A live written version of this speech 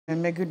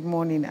Good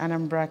morning,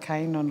 Anambra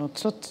Kaino no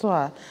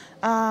Totoa.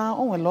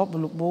 O nwere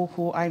ọkpụlụkpụ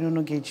okwu anyị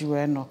nọ ga-eji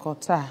wee nọkọ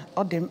taa.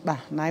 Ọ dị mkpa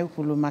na anyị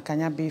kwuru maka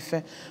nya bụ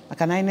ife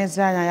maka na anyị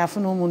nezi anya ya fụ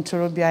na ụmụ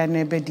ntorobịa anyị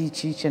n'ebe dị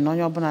iche iche na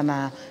onye ọbụla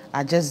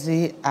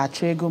na-ajezi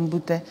achụ ego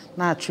mbute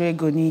na-achụ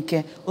ego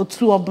n'ike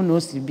otu ọbụla o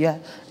si bịa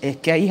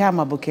eke ihe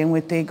ama bụ ka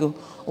enweta ego.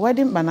 O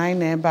dị mkpa na anyị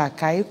n'ebe a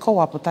ka anyị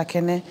kọwapụta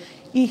kene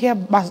ihe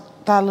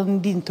gbatalụ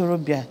ndị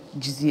ntorobịa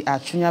jizi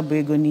achụ nya bụ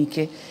ego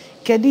n'ike.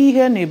 Kedu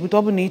ihe na-ebute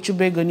ọ bụ na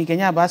ịchụba ego n'ike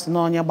nya bụ asị na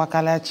onye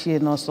gbakala chie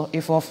n'ọsọ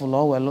ife ọfụlụ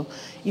ọwelụ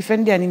ife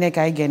ndị a niile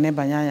ka anyị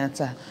ga-enebanye anya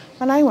taa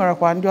mana anyị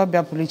nwerekwa ndị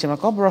ọbịa pụrụ iche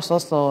maka ọ bụrụ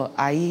sọsọ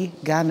anyị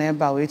gaa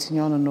n'ebe a wee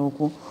tinye ọnụ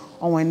n'okwu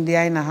onwe ndị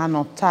anyị na ha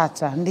nọ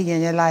tata ndị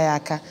ga-enyela anyị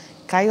aka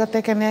ka anyị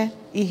ghọtakene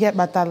ihe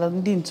kpatalụ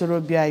ndị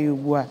ntorobịa anyị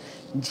ugbu a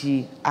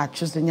ji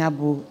achụzi ya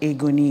bụ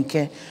ego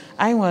n'ike.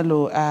 Anyị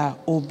nwere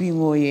Obi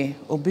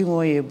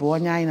Nwoye bụ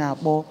onye anyị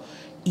na-akpọ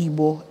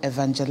Igbo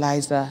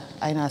evangelizer.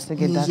 Anyị na-asị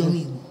gị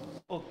daalụ.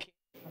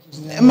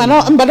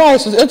 Mbada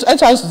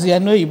etu asụsụ ya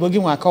n'oyibo gị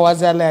nwa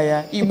akọwaziala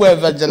ya Igbo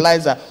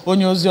evangelizer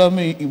onye ozi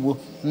ọma Igbo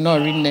nnọọ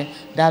nne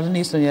daalụ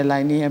n'isonyela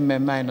anyị n'ihe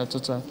mmemme anyị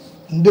n'ụtụtụ.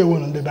 Ndewo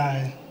na ndebe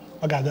anyị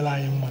ọ ga-adịla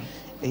anyị mma.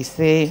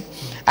 Ise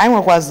anyị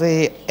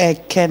nwekwazi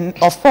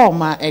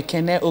ọfọma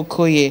Ekene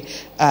Okoye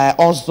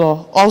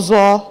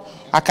ọzọ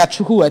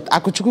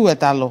Akụchukwu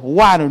wetalụ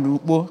one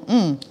n'ukpo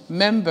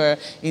member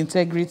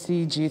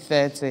Integrity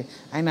G30.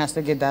 Anyị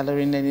na-asị gị daalụ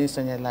nne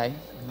n'isonyela anyị.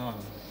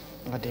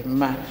 Ọ dị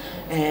mma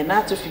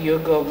na-atụfughị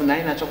oge ọbụla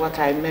anyị na-achọkwa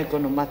ka anyị mee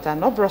gụnụ mata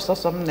na ọ bụrụ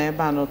sọsọ m na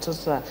ebe a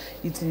n'ụtụtụ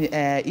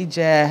a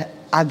ije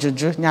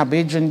ajụjụ ya bụ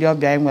ịjụ ndị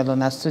ọbịa anyị nwere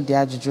na studio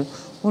ajụjụ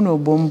unu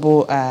ogbo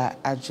mbụ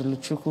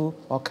Ajụlụchukwu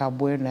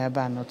Ọkagbue na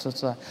ebe a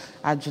n'ụtụtụ a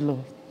ajụlụ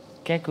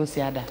ka o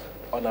si ada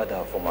ọ na-ada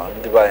ọfụma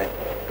ndị be anyị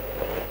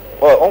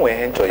o nwere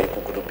ihe nchọ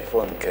ikwugoro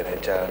bifo nke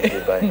na-echa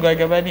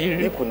ndị be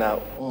anyị ikwu na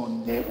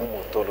onye ụmụ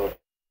ntorobịa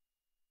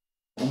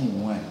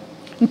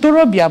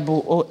ntorobịa bụ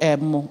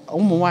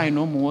ụmụ nwaanyị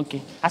na ụmụ nwoke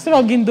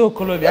asịrọ gị ndị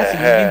okolobịa asị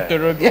gị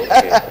ntorobịa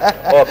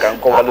ka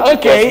nkọwalụ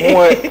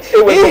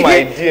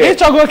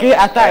ịchọgo ka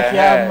attack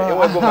ya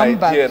enwego ma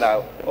idea na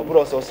ọ bụrụ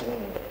ọsọsọ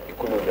ụmụ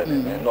ikolobịa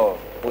nọ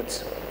both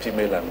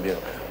female and male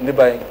ndị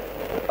be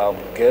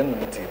anyị gee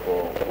ntị bụ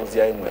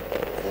ozi anyị nwere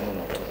unu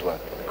n'ụtụtụ a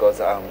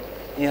because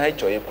ihe anyị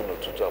chọrọ ikwu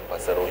n'ụtụtụ a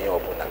gbasara onye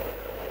ọbụla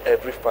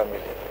every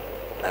family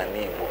na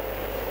n'Igbo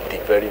dị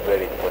very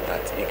very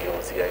important ige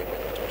ozi anyị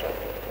nwere n'ụtụtụ a.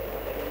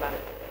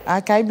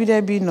 Aka ibido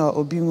ebe nọ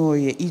Obi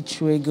Nwoye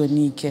ịchụ ego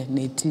n'ike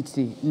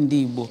n'etiti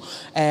ndị Igbo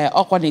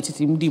ọkwa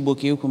n'etiti ndị Igbo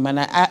ka ekwu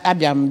mana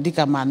abịa m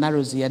dịka ma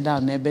narozi ya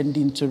down n'ebe ndị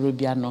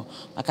ntorobịa nọ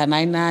maka na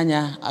anyị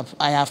n'anya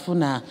anyị afụ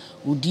na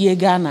ụdị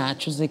ego a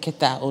na-achụzi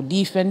kịta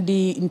ụdị ife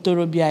ndị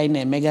ntorobịa anyị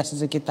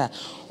na-emegasịzi kịta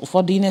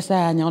ụfọdụ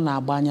inesa anya ọ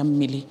na-agba anya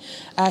mmiri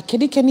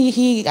kedu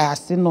ihe ị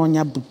ga-asị na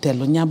ọnya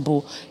butelu ya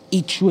bụ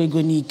ịchụ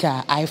ego n'ike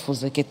a anyị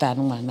fụzi kịta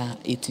nwa na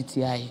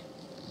etiti anyị.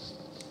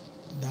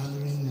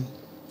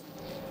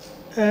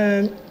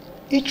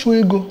 Ịchụ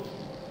ego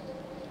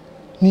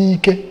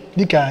n'ike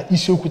dịka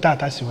isiokwu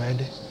tata si wee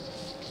dị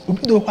o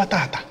bidokwa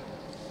tata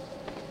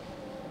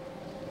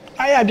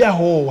anyị abịa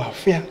hụ ụwa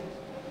fịa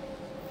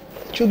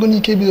ịchụ ego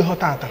n'ike bido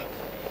tata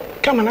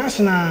kama na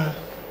asị na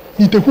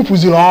ite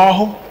kwupụziri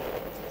ọhụụ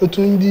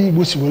otu ndị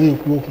Igbo si were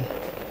ekwu okwu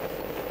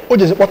o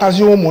jezi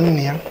kpọtazi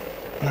ụmụnne ya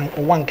na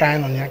ụwa nke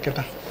anyị nọ na ya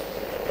kịta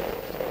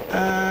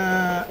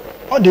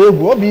ọ dị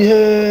egwu ọ bụ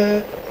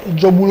ihe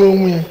jọgburu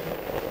onwe ya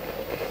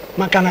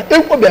maka na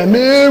ọbịa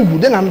mee egwu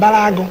dị na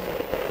mbara agụ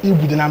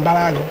igwu dị na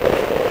mbara agụ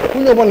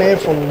onye ọbụla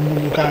ịfọrọ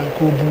ogburu ka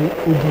oburu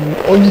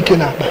onye ike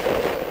na-akpa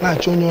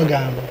na-achọ onye ọ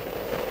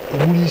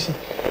ga-egburu isi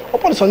ọ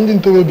kpọrọsọ ndị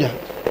ntorobịa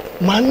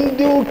ma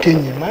ndị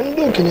okenye ma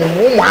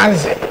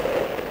ụmụazị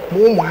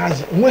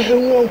enweghị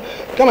nwe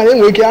kama na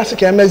enwere ike asị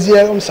ka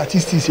emezie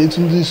statistiks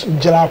etu ndị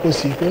jere akwụkwọ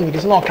si ekwu enwere ike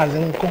sị na ọkazi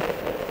nkụ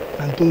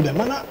na ntorobịa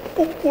mana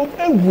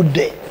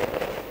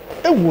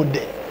egwu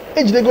dị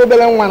ejidego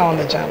obere nwa na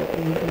Ọnịcha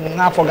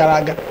n'afọ gara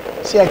aga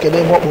si ya kedu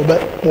ebe ọkpọ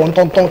kpọọ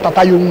ntọntọ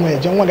tata ya onwe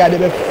eje nwa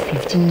ga-adebe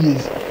 15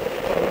 years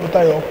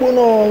pụta ya ọkpụ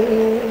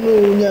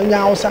n'onye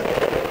Hausa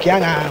ka a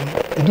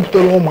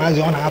na-edupụtara ụmụazị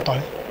ọ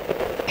na-atọrị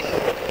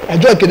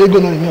ajọ kedu ego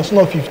nọ n'ime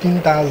ọsọ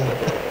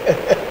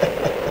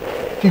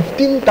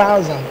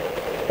 15,000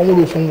 ọ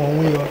nwere ofu nwa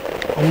onwe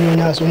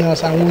onye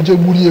Hausa nwa oje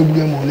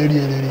gburu ma o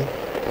lerie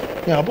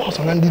ya ọ bụ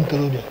ọsọ na ndị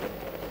ntorobịa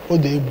o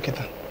dị egwu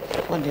kịta.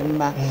 Ọ dị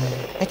mma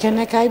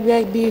Ekene ka anyị bịa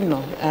ebe ị nọ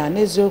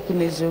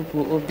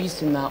n'eziokwu Obi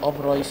si na ọ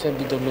bụrụ ife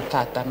bidolu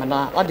tata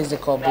mana ọ dịzị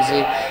ka ọ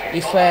bụzi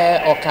ife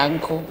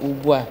ọkankụ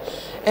ugbu a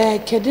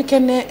kedu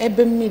kene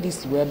ebe mmiri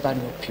si wee ba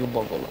n'opi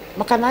ụgbọgụrụ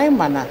maka na anyị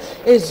ma na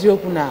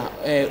eziokwu na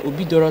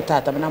obidoro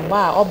tata mana mgbe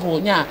ọ bụ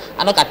nya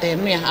anọkata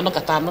enu ya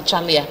anọkata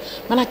anụchala ya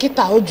mana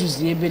kịta o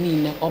juzi ebe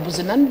niile ọ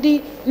bụzi na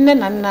ndị nne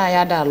na nna anyị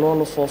ada alụ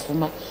ọlụ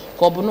ọfụma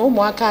ka ọ bụ na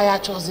ụmụaka anyị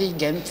achọzi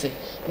ige ntị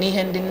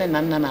n'ihe ndị nne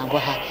na nna na-agwa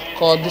ha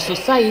ka ọ dị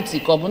society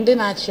ka ọ bụ ndị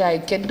na-achị anyị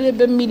kedu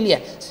ebe mmiri a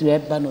si wee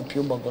ba n'opi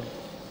ụgbọgụrụ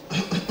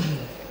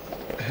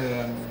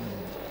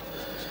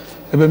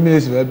ebe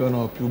mmiri si wee ba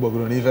n'opi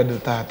ụgbọgụrụ n'ife dị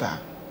tata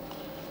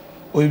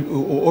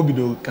o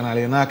bido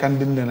kanarị n'aka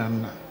ndị nne na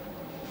nna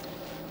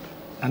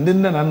na ndị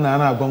nne na nna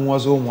na-agwa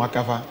nwazi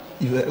ụmụaka fa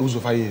ihe ụzọ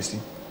fa ya esi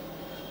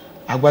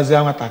agwazi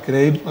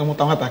nwatakịrị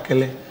ịmụta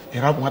nwatakịrị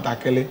ịrapụ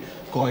nwatakịrị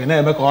ka ọ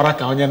na-eme ka ọra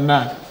ka onye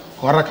nna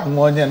ka ọra ka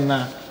nwa onye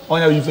nna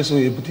onye bụ ife so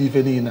ya ebute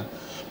ife niile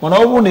mana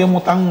ọ bụrụ na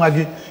ịmụta nwa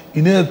gị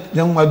ị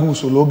na-enye nwa gị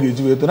usoro oge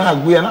eji wee to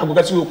na-agụ ya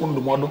na-agụgasị okwu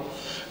ndụmọdụ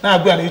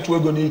na-agụ ya na ịchụ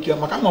ego n'ike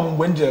maka ama m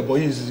mgbe nje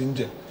Ebonyi izizi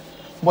nje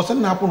mbọsị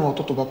na-apụ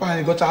n'ụtụtụ papa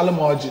anyị gọchalụ m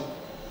ọjị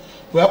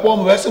wee kpọọ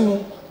m wee sị m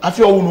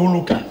afịa ọwụ na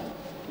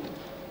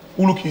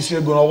ụlọ ka isi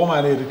ego na ọghọm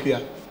a na-erike ya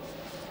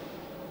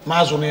ma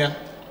azụrụ ya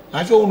na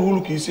afịa ọwụ na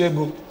ụlọ ka isi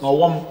ego na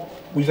ọghọm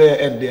bụ ife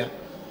ya ede ya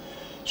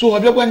so ọ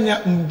bịakwa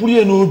ya mburu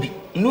ya n'obi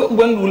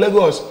mgbe m lụ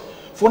Lagos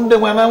fụ ndị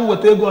nwa na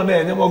nweta ego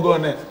na-enye m ogo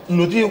na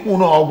nlota ikwu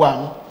na ọgwụ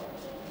ahụ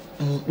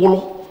mkpụrụ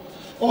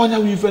ọnya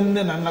bụ ife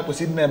nne na nna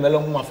kwesịrị na-emele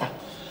nwa fa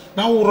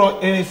na wụrọ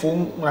efu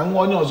na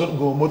nwa onye ọzọ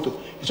go moto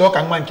ịchọ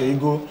ka nwa nke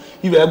ego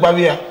iwe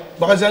gbabi ya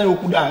gbagazi anya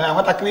okwu da anya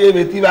nwatakịrị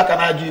ebe etibe aka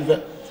na-ajụ ife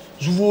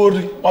zuvu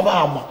ori ọba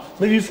ama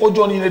mebe ife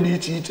ọjọọ niile dị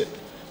iche iche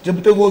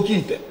jebutego oke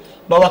ite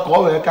n'ọba ka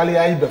ọ wee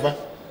karịa ibefa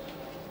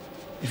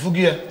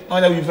ifugi ya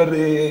ọnya bụ ife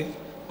ree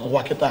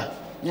ụwa kịta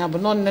ya bụ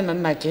nọ nne na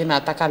nna ka ị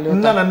na-atakalị ụta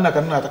nne na nna ka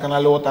m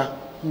na-atakanalị ụta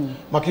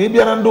maka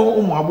ịbịara ndị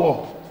ụmụ agbọghọ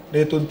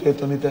na-etonite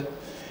etonite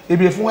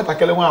ebe efu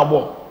nwatakịrị nwa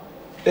agbọghọ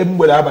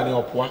mgbede abalị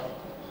ọpụa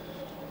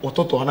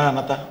ụtụtụ ọ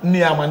na-anata nne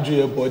ya ama njụ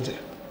ya ebe o je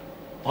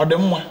ọ dị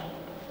mma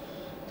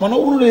mana ọ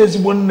bụrụ na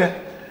ezigbo nne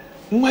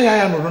nwa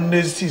ya nụrụ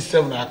nne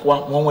 6-7 na-akụwa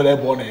ma ọ nwere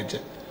ebe ọ na-eje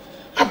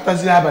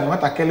apụtazi abalị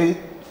nwatakịrị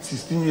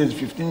 16 years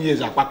 15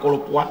 years akpakọrọ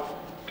pụa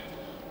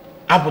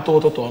apụta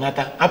ụtụtụ ọ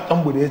nata apụta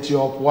mgbede echi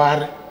ọ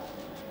pụgharị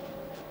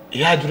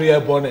ya jụrụ ya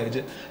ebe ọ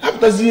na-eje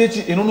apụtazi echi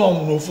ịnụ na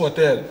ọnwụ n'ofu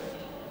họteelụ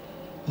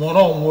ma ọ na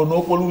ọnwụ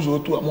n'okporo ụzọ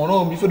otu a ma ọ na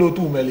ọnwụ ife dị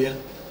otu umeli ya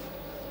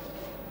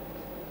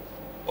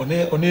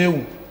ọ na-ewu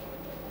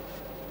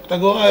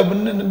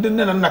ndị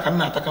nne na nna ka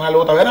nna atakanalị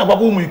ụta wee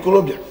na-agbakwa ụmụ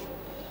ikolobịa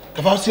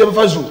ka fa si ebe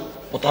fazo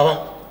pụtaba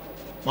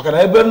maka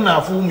na ebe m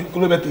na-afụ ụmụ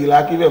ikolobịa tigiri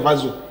aka ibe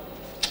fazo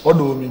ọ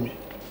dị omimi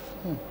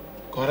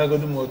ka ọ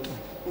ragodo m otu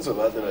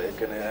nsogbu adịrọ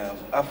ekene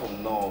afọ m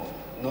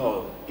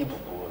nọọ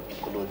ibụkwu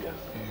ikolobịa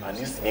and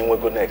isi na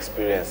inwego na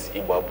experience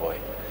ịgba bọị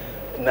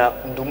na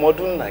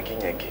ndụmọdụ nna gị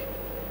nye gị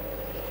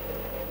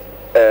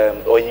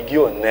oyi gị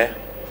one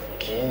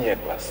ka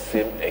inyekwa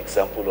same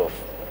example of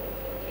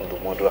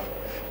ndụmọdụ a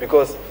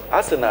because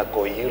a sị na ka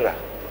oyira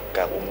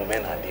ka omume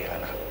na-adị ha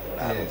na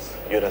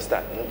you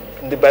understand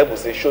the Bible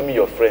says show me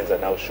your friends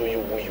and I'll show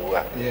you who you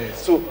are.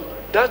 So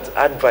that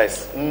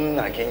advice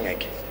nna gị nye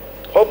gị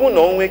ọ bụ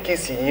na onwe ka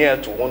isi nye ya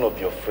to one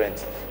of your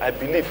friends I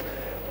believe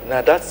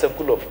na that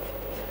circle of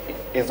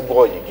ezigbo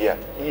oyi gị a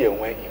ihe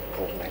enwe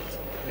improvement.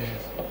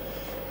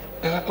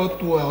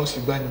 Otu a o si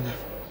gbanya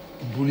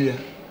buru ya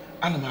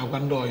ana m agwa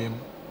ndị ọyị m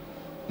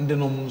ndị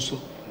nọ m nso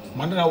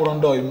ma ndị na-awụrọ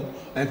ndị ọyị m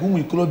na nke ụmụ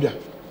ikolobịa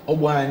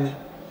ọgbọ anyị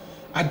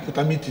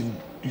adịpụta meeting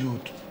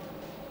youth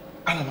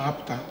ana m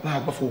apụta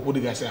na-agwafe okwu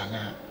dịgasị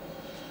anya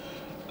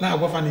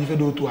na-agwafa na ife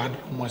dị otu adị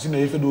ma si na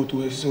ife dị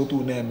otu esisi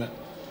otu na-eme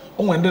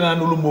o nwere ndị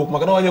na-anụrụ m okwu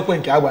maka na onye kwe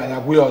nke agwa anyị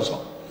agwụ ya ọzọ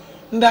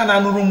ndị a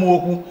na-anụrụ m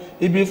okwu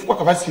ebe ifụkwa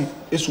kafa si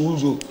eso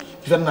ụzọ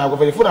ife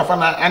na-agwafe ifu na fa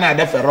a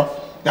na-adefero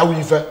ya wụ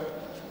ife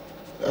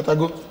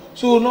atago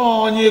so na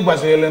onye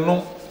gbaziri nụ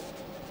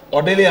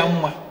ọ dịrị ya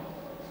mma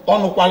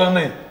ọnụkwala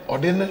na ọ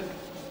dịne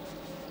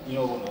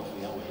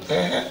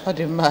ọ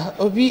dị mma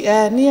obi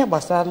n'ihe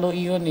gbasara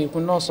ihe ọ na-ekwu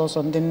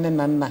n'ọsọsọ ndị nne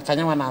na nna ka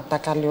nyanwa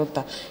na-atakarị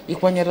ụta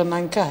ịkwanyere na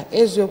nke a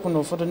eziokwu na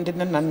ụfọdụ ndị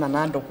nne na nna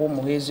na-adụkwa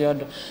ụmụ ha ezi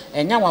ọdụ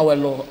nyanwa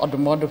welu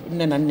ọdụmọdụ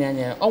nne na nna ya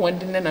nyere ọ nwere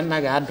ndị nne na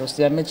nna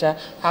ga-adụsi emechaa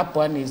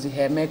hapụ a n'ezi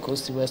ha eme ka o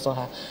si wee sọ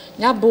ha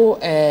ya bụ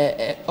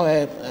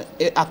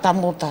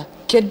atamụta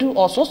kedu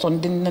ọsọsọ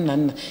ndị nne na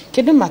nna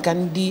kedu maka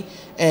ndị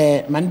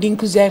ma ndị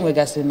nkụzi anyị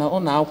nwegasịrị na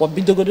ụlọ akwụkwọ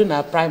bidogodo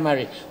na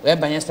praịmarị wee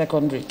banye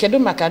sekọndịrị kedu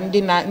maka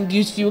ndị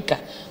isi ụka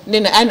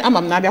ama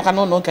m na-abịakwa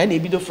n'ụlọ ụka a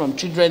na-ebido from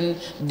children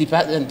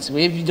department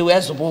wee bido wee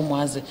zụba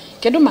ụmụazị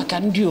kedu maka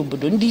ndị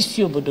obodo ndị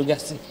isi obodo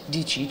gasị dị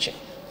iche iche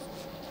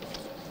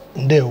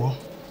ndewo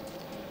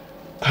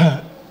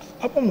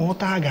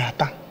ọkpọmụta a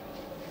ga-ata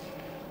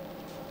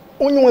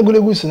onye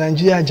nwegolego si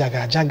Naijiria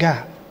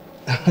jaga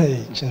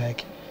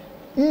Chineke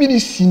mmiri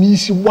si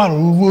n'isi gbarụ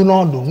ruo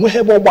n'ọdụ nwee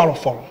ebe ọ gbarụ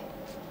fọrọ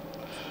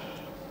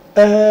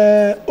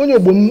onye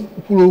ogbo m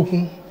kwuru okwu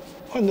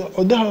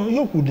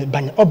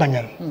ọ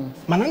banyere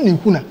mana m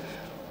na-ekwu na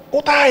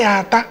ụta ya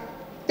ata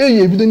eyi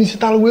ebido n'isi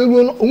tara wee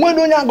ruo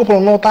onwere onye agụpụrụ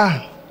n'ụta ahụ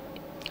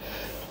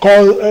ka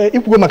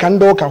ikwugo maka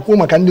ndị ụka kwuo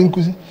maka ndị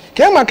nkụzi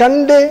kee maka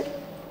ndị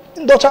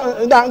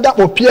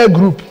akpọ peer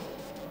group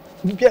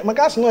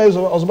maka asị na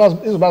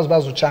ịzụba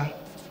zụcha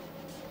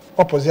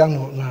ọpụzia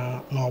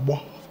n'ọgbọ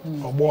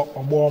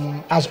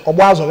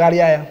ọgbọ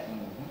azụgharịa ya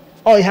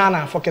ọ ihe a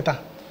na-afọ kịta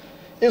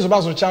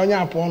ịzụba zụcha onye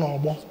apụọ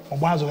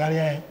n'ọgbọ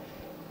azụgharịa ya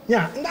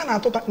ya ndị a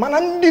na-atụta mana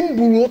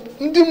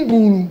ndị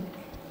mburu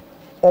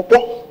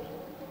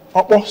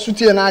ọkpọ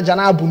sutie na aja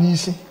na-abụ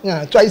n'isi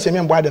ya tụọ isi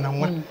eme mgbe adị na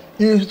nwa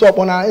ịtụ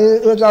ọkpọ na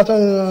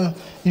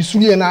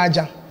isurie na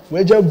aja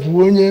wee jee bụ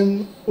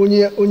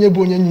onye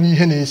bụ onye nyụrụ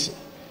ihe na-esi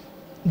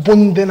bụ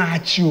ndị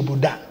na-achị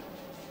obodo a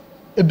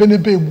ebe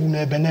n'ebe egbu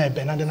na ebe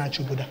n'ebe na ndị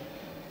na-achị obodo a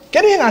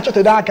kedu ihe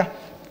na-achọtede aka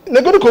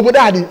negodo ka obodo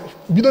a dị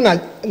bido na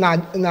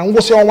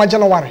ngwụsị ọnwa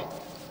Jenụwarị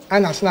a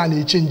na-asị na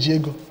na-echenji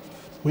ego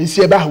wee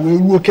si ebe ahụ wee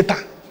ruo kịta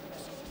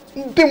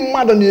ndị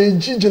mmadụ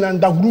na-eji ije na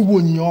ndagwurugwu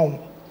onyinye ọnwụ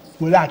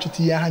were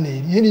achụta ihe ha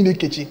na-eri ihe niile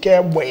kechi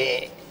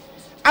kemgbe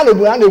a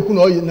na-ekwu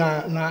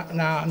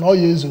na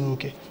ọya ezuru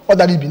oke ọ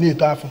dara ibi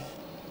na-eto afọ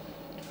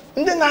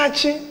ndị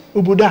na-achị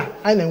obodo a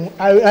anyị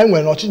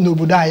nwere ọchịchị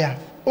n'obodo anyị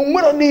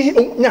onwere n'ihi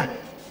nya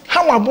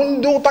ha nwa bụ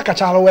ndị ụta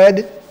kachara wee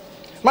dị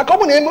maka ọ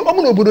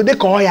bụ na obodo dị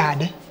ka ọ ya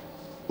adị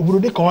obodo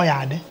dị ka ọ ya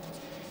adị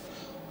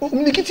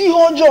mlikite ihe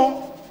ọjọọ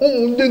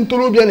ụmụ ndị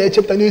ntorobịa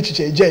na-echepụta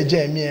n'echiche eje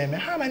eme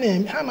ha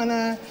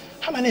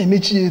ma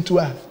na-emechi ya etu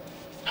a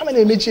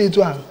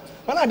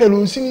mana abịara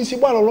osi n'isi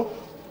gbarụrụ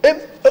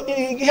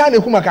ihe a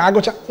na-ekwu maka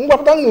agụcha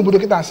ngwapụta n'obodo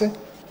kịta asị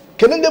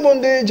kedu ndị bụ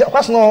ndị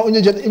kwasị na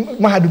onye je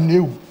mahadum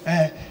na-ewu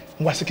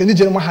ngwasị kedu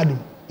jere mahadum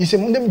isi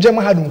ndị je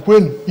mahadum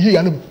kwenu ihe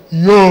ga-anụ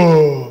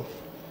yoo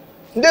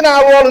ndị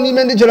na-arụ ọrụ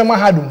n'ime ndị jere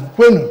mahadum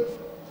kwenu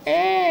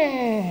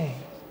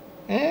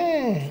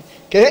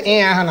kedu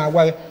ihe ha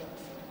na-agwa gị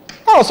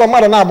ọsọ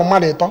mmadụ na-abụ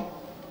mmadụ ịtọ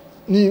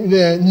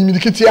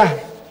n'imirikiti ahụ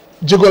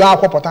jegoro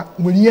akwọpụta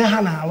nwere ihe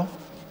ha na-alụ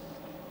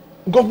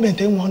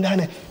gọọmenti enwe ndị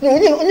ha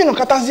onye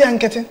nọkọtazi ya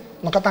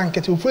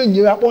nkịtị ofu enyi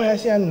ya akpọ ya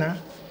si ya nna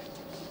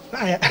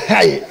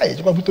anyị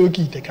ejikwa bute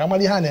oke ite ka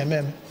amara ihe a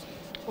na-eme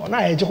ọ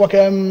naghị ejikwa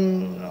ke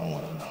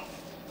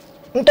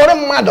ntọrị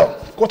mmadụ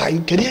kụta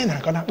kedu ihe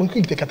na-akọ na akpọ nke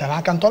ite katara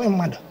aka ntọrị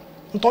mmadụ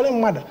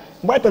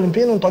mgbe anyị pere mpe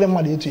ịnụ ntọrị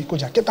mmadụ etu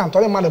ikoja kịta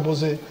ntọrị mmadụ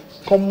bụzi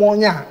kọmụ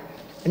onye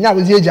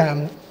abụzi eji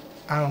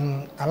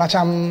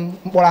alacha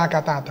mkpụrụ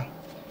aka tata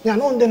ya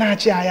na ndị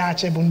na-achị anyị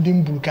achị bụ ndị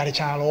mburu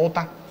karịchara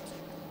ụta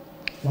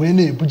wee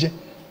na-ebuje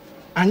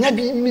anya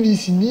bụ mmiri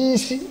si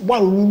n'isi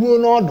gbarụrụ ruo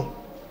n'ọdụ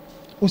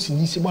o si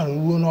n'isi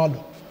gbarụrụ ruo n'ọdụ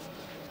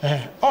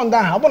ọ ndị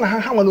ahụ ọ bụ na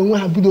ha nwere onwe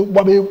ha bido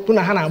gbaba bụ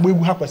na ha na-agba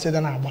egwu ha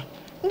kwesịrị na-agba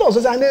ndị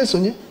ọzọzi a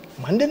na-esonye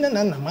ma ndị nne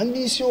na nna ma ndị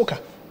isi ụka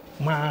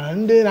ma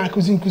ndị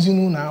na-akụzi nkụzi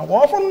n'ụlọ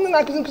akwụkwọ ụfọdụ ndị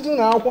na-akụzi nkụzi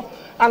n'ụlọ akwụkwọ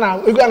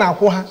ego a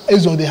na-akwụ ha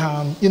ezode ha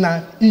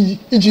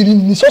ijiri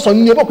nri sọsọ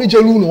nri ọgbakwa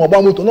ijere ụlọ ọgba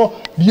moto nọ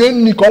rie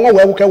nri ka ọnwa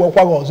wee gwụka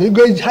ewekwa gị ọzọ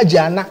ego ha ji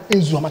ana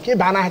ezu maka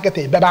ịba anaghị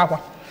kịta ebebe akwa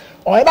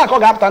ebe a ka ọ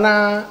ga-apụta na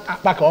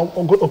akpa ka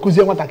ọ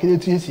kụzie nwatakịrị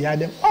etu esi ya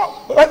dị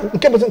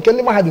nke bụ nke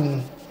ndị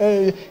mahadum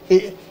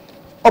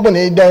ọ bụ na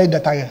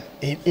edetaghị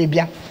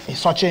ịbịa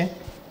ịsọchi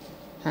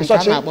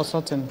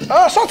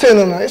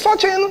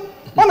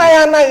ọ naghị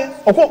anaghị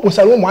ọkwa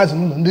kposara ụmụazị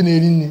n'ụlọ ndị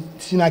na-eri nri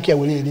si n'aka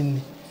were eri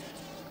nri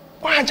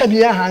ọ ha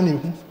chabighị aha a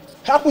na-ekwu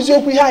ha kụzi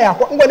okwu ihe anyị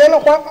akwa ngwa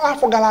na-elekwa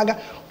afọ gara aga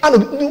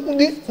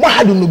ndị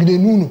mahadum nọgide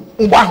n'ụlọ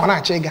mgbe ahụ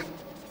na-achọ ịga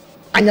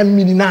anya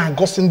mmiri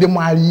na-agọsị ndị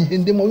maara ihe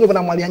ndị onye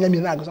ọbụla mara anya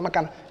mmiri na-agọsị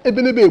maka na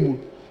ebe n'ebe egburu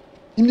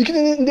imirikiri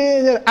ndị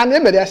a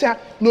na-emere ya sị ha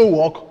n'owe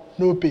ọkụ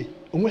n'ope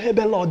onweghị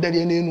ebe lọọ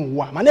dere n'elu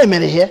ụwa ma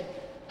na-emere ihe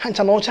ha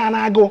ncha na ọcha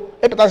na-agụ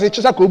epụtasị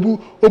chịcha ka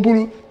o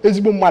buru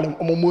ezigbo mmadụ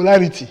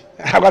molarity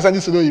agwasa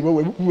ndị soro oyibo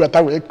wee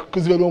bubata wee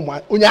kụziere ụmụ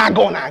onye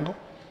agụụ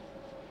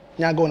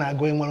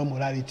na-agụ enwere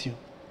molarity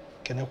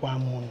kenekwa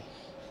m ụnụ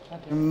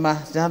mma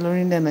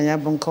daalụrị nne na ya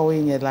bụ nkọwa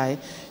inyere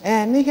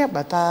anyị n'ihe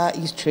kpata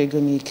ịchụ ego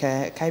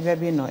n'ike ka anyị bịa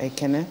bịa nọ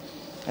ekene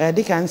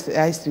dịka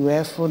anyị si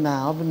wee fụ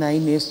na ọ bụ na anyị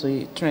na-eso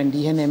trend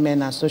ihe na-eme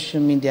na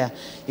soshal midia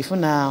ịfụ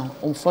na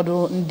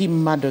ụfọdụ ndị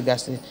mmadụ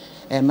gasị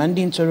ma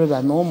ndị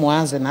ntorobịa ma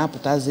ụmụazị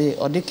na-apụtazi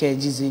ọ dịka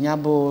ejizi ya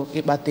bụ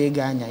ịkpata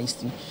ego anya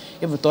isi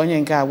ịpụta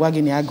onye nke agwa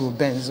gị na ya go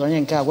Benz onye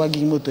nke agwa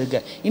gị moto ego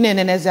ị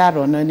na-enenezi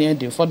arọ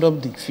n'ede ụfọdụ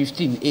dị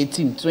 15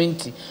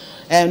 18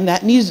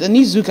 20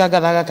 n'izuụka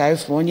gara aga ka anyị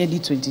fụ onye dị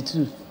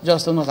 22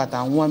 just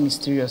nọkọta nwa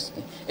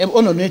mysteriously ebe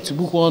ọ nọ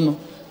na-etugbukwa ọnụ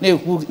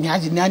na-ekwu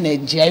na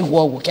na-eji ịgwọ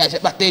ọgwụ ka eji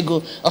kpata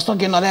ego ọsọ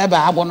gị nọrọ ebe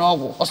a agwọ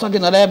n'ọgwụ ọsọ gị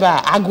nọrọ ebe a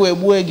agụ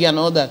egbuo gị ya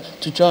na ụda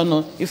tụcha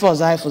ọnụ ife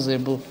ọzọ anyị fụziri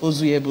bụ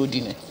ozu ya ebe o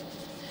dine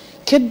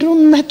kedu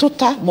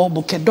mmetụta ma ọ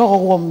bụ kedu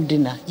ọghọm dị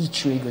na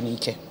ịchụ ego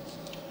n'ike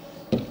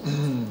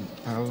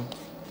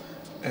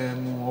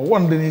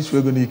ọghọm dị n'ịchụ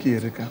ego n'ike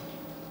erika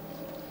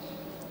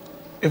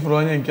ịfụrụ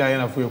onye nke anyị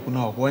na-afụ ekwu na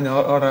ọkwa onye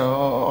ọrịa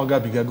ọ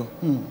gabigago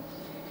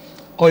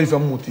ọ ife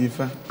mmụta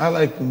ife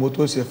alaikụ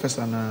moto o si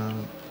efesa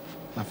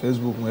na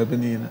Facebook nwe ebe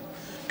niile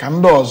ka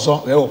ndị ọzọ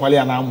wee wekwala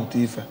ya na-amụta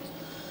ife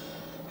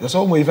ọsọ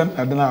ụmụ ife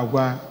na-adị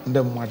na-agwa ndị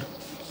mmadụ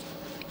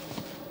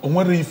o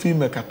nwere ife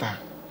imekata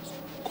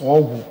ka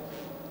ọgwụ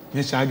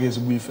nyechaa gị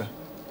ezigbo ife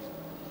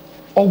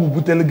ọgwụ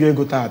butere gị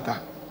ego tata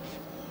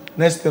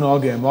na-esite na ọ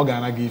ga-eme ọ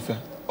ga-ana gị ife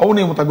ọ bụrụ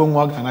na ịmụtago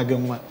nwa ọ ga-ana gị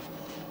nwa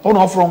ọ bụrụ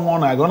na ọ fụrụ nwa ọ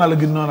na-aga ọ na-alụ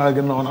gị nne ọ na-alụ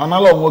gị nne ọ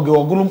na-alụ onwe gị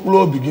ọgụrụ mkpụrụ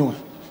obi gị nwa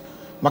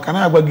maka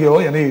na-agwa gị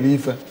ọ ya na-eri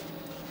ife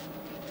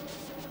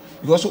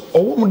because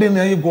ọghọm dị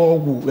na ịgwọ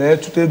ọgwụ wee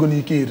chụta ego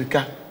n'ike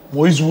erika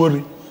ma izu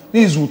ori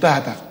n'izu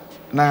tata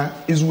na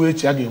izu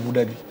echi a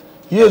ga-egbuda gị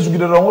ihe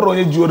ezugidere onwere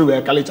onye ji ori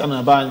wee kalịcha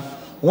na be anyị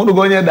onwere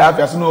onye dị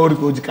afịa sị na ori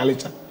ka o ji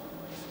kalịcha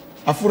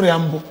afụrụ ya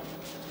mbụ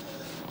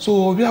so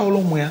ọbịa ụlọ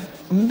ụmụ ya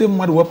ndị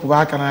mmadụ wepụba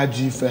aka na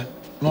ajọ ife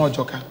na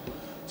ọjọka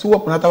si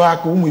wepụnatawa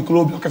aka ụmụ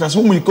ikolobịa ọkachasị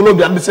ụmụ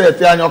ikolobịa ndị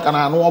seti anya ọka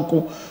na-anụ ọkụ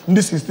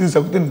ndị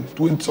 16 17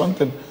 20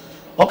 something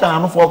ọka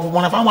na-anụfụ ọkụ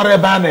mana fa mara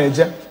ebe a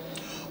na-eje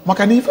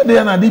maka na ife dị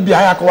ya na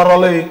dibịa ya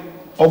akọwarọla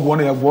ọgwụ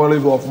na ya gwọọla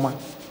ego ọfụma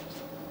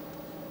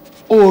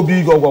obi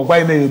gị ọgwụ gwa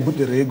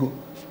na-ebutere ego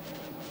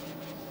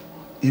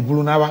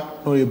iburu naba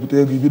na ebute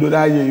ego ibido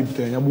ahịa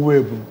ebutere ya gbuwe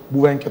eburu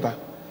gbuwe nkịta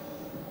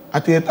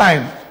at a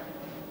time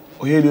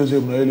onye eri ozu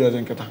eburu eri ozu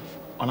nkịta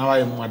ọ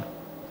nawaghị mmadụ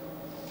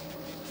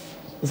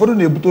ụfọdụ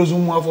na-ebute ozu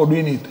nwa afọ ọdụ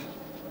n'ite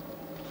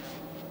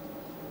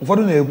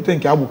ụfọdụ na-ebute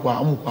nke agbụkwa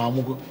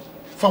amụgo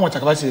fa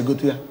nwachakaba si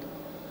egote ya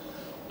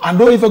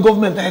andụ ife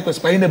gọọmenti anyị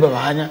kwesịrị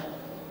inebara anya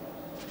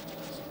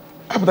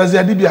apụtazi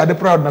ya dibịa adị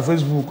proud na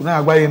Facebook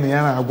na-agwa ya na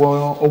ya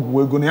na-agwọ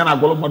ọgwụ ego na ya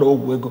na-agwọrọ mmadụ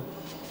ọgwụ ego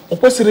o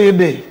kwesịrị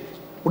ịdị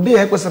ụdị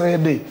ya ekwesịrị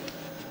ịdị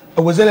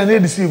ewezela na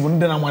edisiv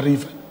ndị na-amara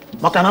ife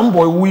maka na mbọ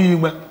iwu ya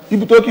ime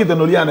ibute oke ite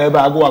n'oli ya na ebe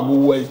agụ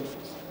uwe ya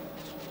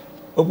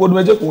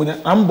okpodumejekwa onye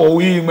na mbọ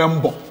uwe ya ime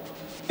mbọ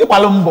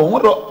ịgbalụ mbọ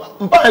nwere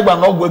mpa ịgba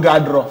na ọgwụ ego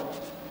adịrọ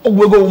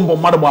ọgwụ ego mbọ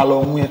mmadụ gbala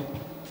onwe ya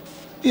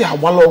ihe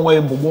agbala onwe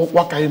ya mbọ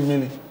gbọkwa ka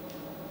mmiri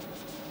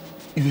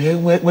ihe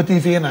nweta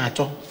ife ị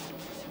na-achọ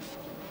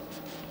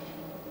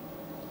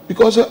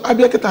because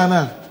abịa kịta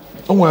na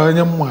o nwere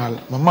onye mmụ ala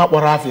ma mma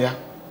kpọrọ afọ ya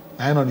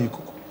na anyị nọ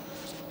n'ikuku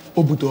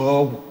o bute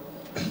ọgwụ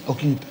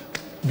ọkaite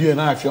bie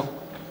na-afịọ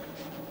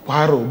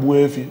kwara ogbuo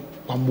efi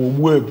kwamgbe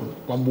ogbuo ebu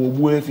kwamgbe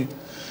ogbuo efi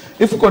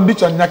ifu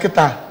kọndishọn ya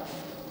kịta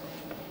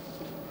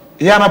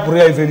ya napụrụ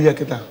ya iveri ya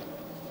kịta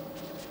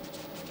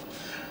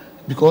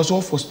because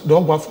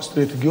ọgwụ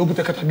frustrate gị o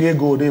bute kata gị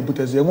ego ode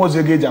ebutezi enwe ozi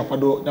ego eji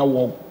akwado ya wụ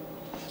ọgwụ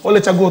o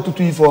lechago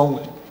ọtụtụ ife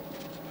onwe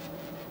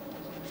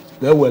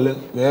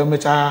wee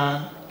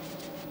mechaa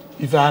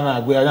ife a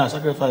na-agụ ya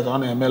sacrifice ọ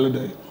na-emelụ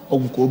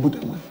ọgwụ ka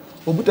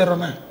o butere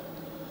na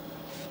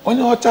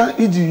onye ọcha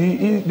iji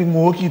ịdị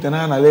nwe oke ite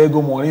na-anala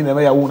ego ma ọ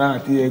na-eme ya wu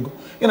na-anata ya ego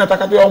ị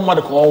na-atakata ya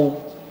mmadụ ka ọwụ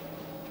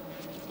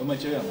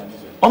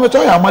o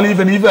mechaa ya amala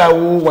ife na ife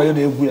awụ wayo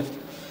na-egwu ya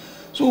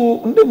so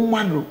ndị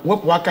mmadụ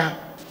wepụ aka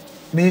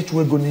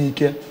na-ịchụ ego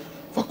n'ike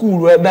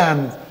fakuru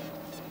edanụ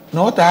na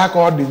ọta aka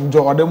ọ dị njọ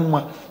ọ dị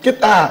mma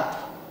kịta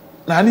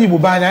na ala Igbo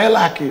be anya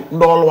ịlaki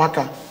ndị ọrụ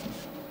aka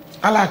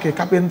alaki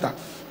kapịnta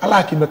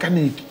alaki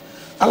mekaniki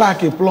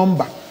alaki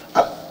plọmba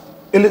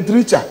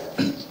eletricha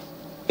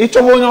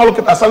ịchọba onye ọrụ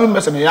kịta sabin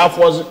mesin ya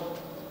afọzi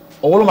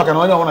ọwụrụ maka na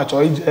onye ọbụla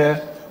chọrọ ije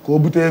ka o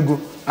bute ego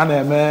a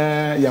na-eme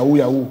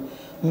yahu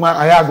nwa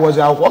anyị agụọzi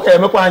akwụkwọ ọ ka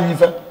emekwa anyị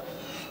ife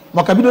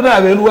maka bido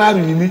na-abịa elu arụ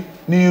iri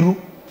n'iru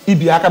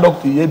ibi aka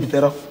dọkịta ihe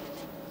ebitere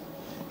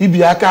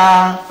ibi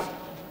aka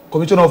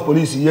kọmishọna of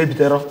polisi ihe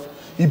ebitere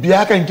ibi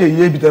aka nke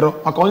ihe ebitere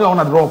maka onye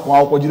ọbụla drọpụ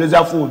akwụkwọ jirezi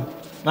fon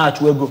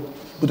na-achụ ego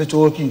butecha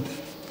oke ite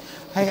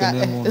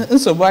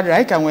nsogbu adịrị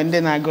anyị ka nwee ndị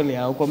na-agụli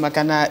akwụkwọ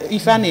maka na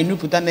ife a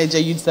na-enupụta na-eje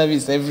youth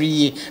service every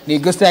year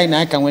na-egosi anyị na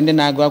anyị ka nwee ndị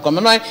na-agụ akwụkwọ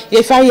mana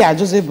ife anyị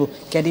ajụzi bụ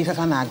kedu ife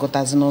fa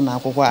na-agụtazi n'ụlọ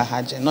akwụkwọ a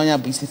ha je n'ọnya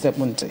bụ isi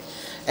sekpụ ntị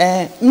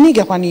ndị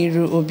gakwa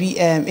n'iru obi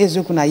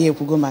eziokwu na ya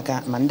ekwugo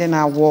maka ma ndị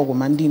na-agwọ ọgwụ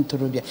ma ndị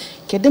ntorobịa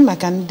kedu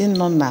maka ndị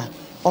nọ na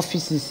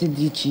ọfisis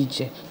dị iche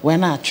iche wee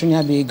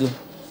na-achụnya bụ ego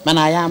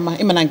mana ya ama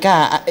ịmana nke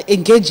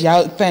eji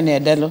pen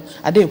edelụ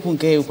ada ekwu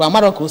nke ekwu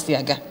amarọ ka o si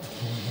aga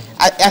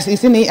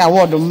isi na ị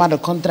awọdụ mmadụ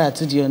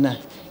kọntraktị dị ona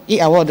ị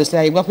awọdụ sị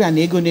anyị gwakwa ya na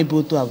ego na-ebe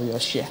otu abụ ya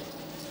ọchịa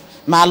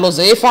ma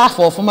alụzọ ife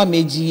afọ ọfụma ma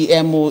eji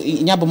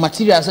ya bụ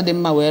materials dị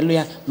mma wee lụ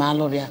ya ma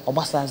alụrụ ya ọ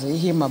gbasazụ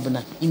ihe ma bụ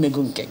na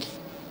imego nke gị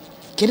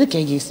kedu ka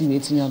ị ga-esi wee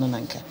tinye ọnụ na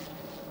nke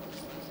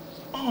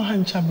ha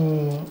ncha bụ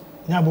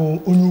ya bụ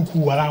onye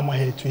ukwu wara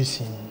amaghị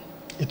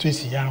etu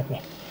esi ya akwụ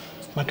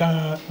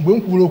maka mgbe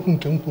m kwuru okwu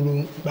nke m kwuru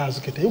ikpeazụ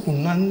kịta ekwuru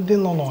na ndị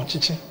nọ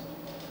n'ọchịchị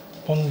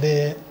bụ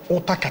ndị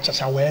ụta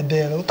kachacha wee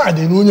dịrị ụta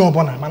dịrị onye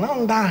ọbụla mana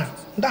ndị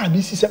ahụ bụ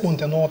isi sekpụ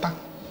ntị n'ụta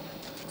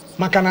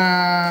maka na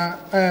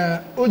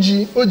o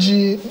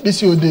ji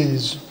mkpịsị odee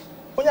ezu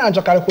onye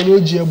ajọkarịkwara o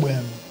ji egbe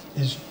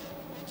ezu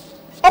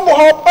ọ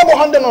bụ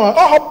ha ndị nọ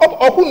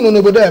ọkwụ nọ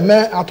n'obodo eme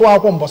atụ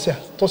akwụkwọ mbọsị a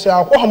tụsị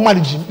akwụkwọ ha mmadụ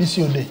ji mkpịsị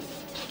odee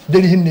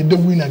dere ihe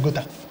na-edogwu na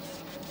gota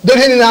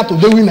dere ihe na-atụ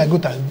dogwu na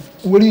gota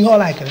were ihe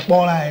ọla ekere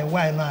kpọrọ anyị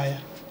nwaanyị nọ anya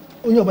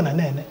onye ọbụla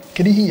na-ene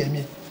kedu ihe ya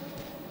eme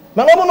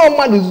mana ọ bụ na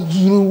mmadụ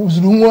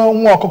zuru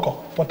nwa ọkụkọ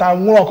pụta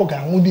nwa ọkụkọ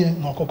anwụdie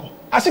na ọkụkọ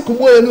a sị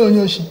kugbuo ya na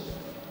onye oshi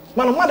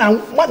mana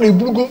mmadụ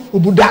eburugo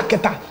obodo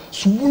akịta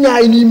sugbunye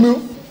anyị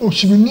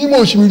n'ime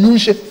osimiri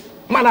uche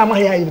mmadụ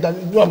amaghị ya ibita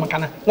maka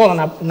na ọ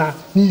nọ na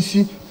n'isi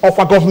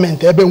ọkwa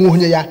gọọmenti ebe nwe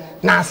onye ya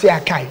na-asị ya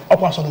kai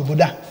ọkwa sọ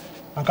n'obodo a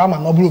maka ama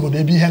na ọ bụrụ obodo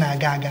ebe ihe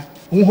na-aga aga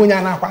nwe onye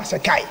a na-akwa asị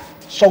kai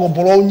sọ gị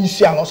bụrụ onye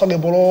isi ala ọsọ gị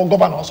bụrụ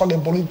gọvanọ ọsọ gị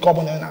bụrụ nke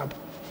ọbụla na-abụ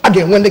a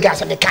ga-enwe ndị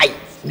ga-asị gị kai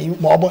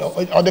ma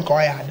ọ dị ka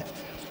ọ ya adị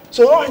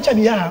so ọ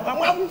nchabi ya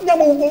ya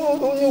bụ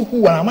onye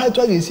ukwu gwara amaghị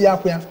etu a ga-esi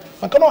akwụ ya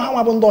maka na ọha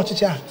nwa bụ ndị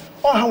ọchịchị ahụ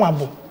ọha nwa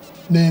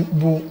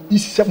bụ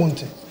isi sekpụ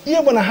ntị ihe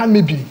bụ na ha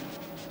mebiri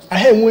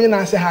ahụ enwe onye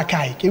na-asị ha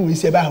kai ka e wee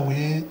si ebe ahụ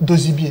wee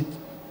dozibie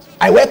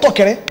anyị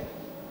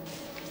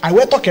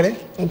wee tọkịrị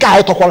nke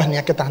anyị tọkwara na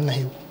ya kịta nna ha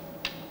ewu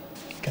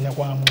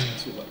kenekwa m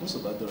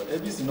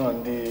ebe isi nọ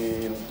ndị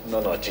nọ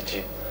n'ọchịchị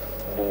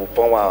bụ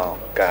pọnwa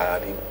ka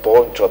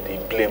pọnchọ dị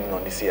blame nọ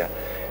n'isi ya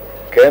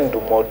kee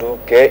ndụmọdụ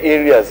kee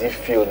areas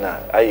ifio na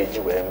anyị eji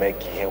wee mee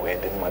ka ihe wee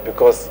dị mma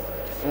because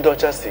ndị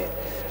ọcha si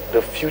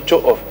the future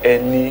of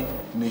any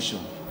nation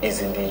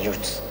is in the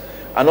youth.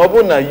 And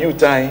ọbụrụ na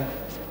youth anyị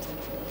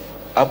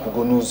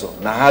apụgo n'ụzọ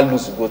na ha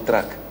lụzugo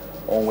track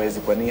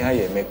onwezikwa n'ihe ha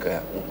ya eme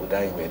ka obodo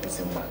anyị wee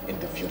dịzi mma in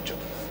the future.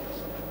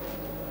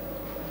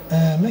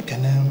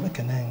 Mekene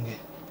nge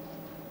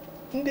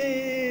ndị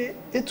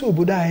etu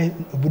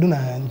obodo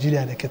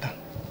Nigeria dị kịta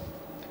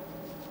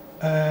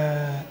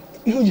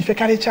ihe o ji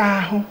fekarịcha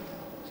ahụ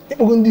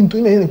ịkpọgo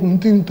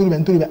ndị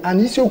ntorobịa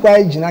ana isiokwu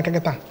anyị ji n'aka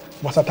kịta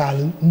gbasatara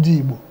ndị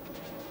Igbo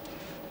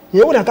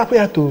ya ewedatakwa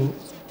ya to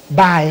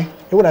baị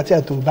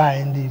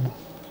ndị Igbo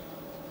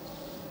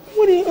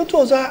nwere otu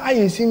ọzọ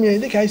anyị esi mee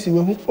dịka anyị si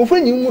wehu ofu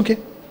enyi m nwoke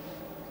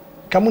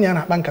ka mụ na ya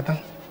na-akpa nkata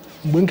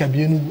mgbe m ka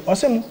bi Enugu ọ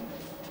sị m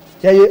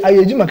ya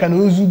anyị eji maka na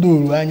ozu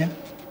doro anya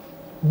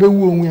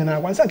bewu onwe ya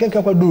na-agwa nsị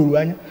nke kwa doro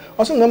anya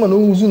ọ sị na ma na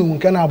ozu na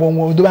nke na-abụ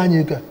nwa odobe anya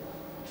etu a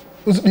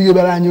ozu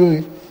kpigebere anya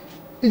ohe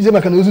iji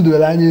maka na ozu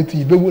dobere anya etu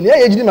ibewu na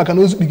ya ejide maka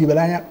na ozu kpigebere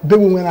anya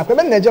bewu onwe na akwa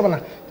ebe na-eje bụ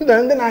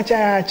na ndị na-achị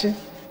ya achị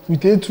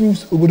wite etu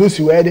obodo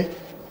si wee dị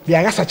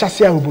bịa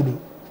gasachasị ya obodo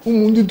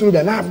ụmụ ndị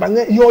ntorobịa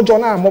na-abanye ihe ọjọọ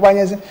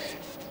na-amụbanyezi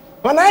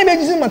mana anyị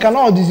na-ejizi maka na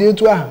ọ dịzi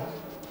etu ahụ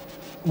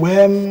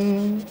wee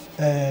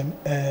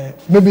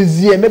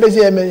mebezie eme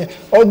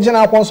ọjị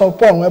na-akwọ nsọ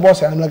Pọl nwebe ọ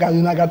sị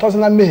na-agatọzi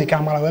na mmehie ka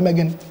amara wee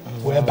megịnị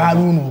wee bara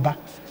unu ụba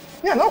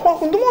ya na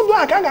ọkwa ndụmọdụ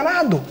a ka a ga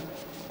na-adụ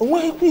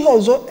onweghịkwa ihe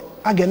ọzọ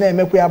a ga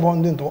na-emekwa ya bụ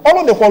ndị ntọ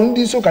ọrụ dịkwọrọ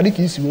ndị isi ụka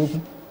dịka isi wee kwu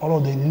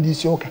ọrụ dịrị ndị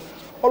isi ụka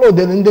ọrụ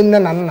dịrị ndị nne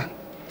na nna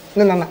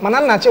mana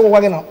nna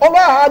chịgwagwa gị na ọrụ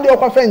ahụ adịghị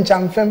ọkwa fe ncha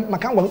mfe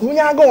maka ngwa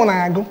onye agụụ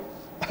na-agụ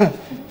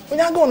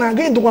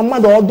ịdụkwa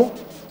mmadụ ọdụ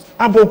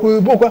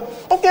abụkwa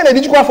oke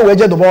na-erijikwa afọ wee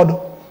jedụba ọdụ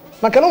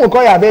maka na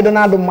nwekọ ya abịa ịdị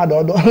na-adụ mmadụ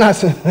ọdụ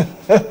na-asị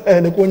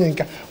elekwa onye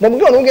nka ma ọ bụ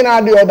gị onwe gị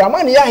na-adụ ya ọdụ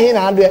ama na ya ahụ ị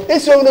na-adụ ya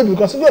esi onwe n'obi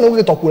kọsị gị onwe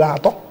gị tọkwuru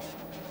atọ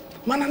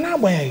mana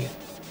n'agbanyeghị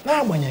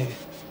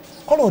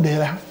ọrụ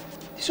dịrị ha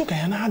isi ụka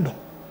ya na-adụ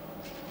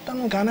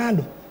tanụ ka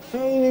na-adụ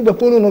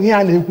igbekwa unu gị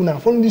ha na-ekwu na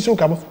afọ ndị isi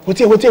ụka bụ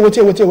wete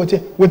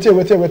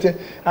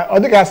ọ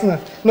dịka asị na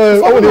ọ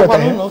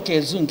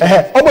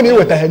bụ na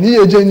iweta ha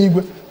n'ihe eje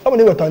n'igwe ọ bụ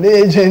na iweta na ihe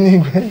eje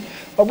n'igwe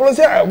ọ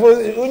bụrụzi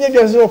onye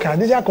bịazi ụka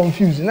adịzi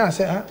confuse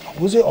na-asị ha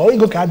ọbụzi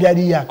ọigo ka a bịara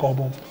ihe a ka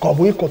ọ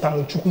bụ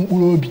ịkụtara Chukwu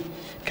mkpụrụ obi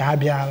ka a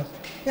bịara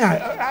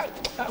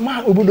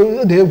ma obodo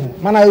dị egwu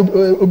mana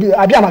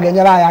abịa ma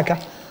ga-enyere anyị aka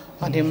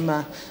ọ dị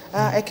mma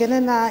ekene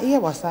na ihe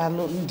gbasara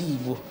ndị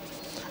Igbo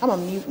ama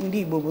m ndị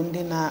Igbo bụ ndị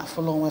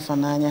na-afụlụ onwe fa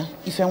n'anya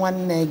ife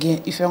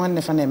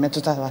nwanne fa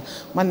na-emetụta ha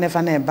nwanne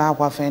fa na-ebe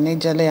akwa fa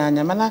na-ejele ya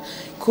anya mana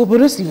ka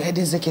obodo si wee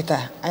dịzi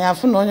kịta anyị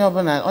afụ na onye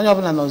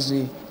ọbụla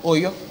nọzi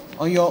oyo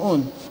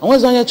on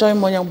onwezi onye chọrọ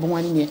ime onye bụ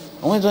nwanne ya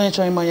onwezi onye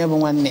chọrọ ime onye bụ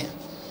nwanne ya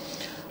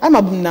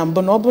amabu m na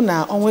mbụ na ọ bụ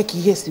na onwe ka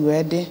ihe si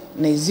wee dị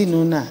na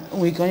ezinụlọ a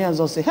onwe ike onye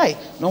ọzọ sị hai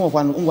na ọ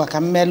nwekwa ngwa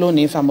ka mmelụ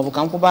na ife a maọbụ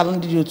ka nkwụbalụ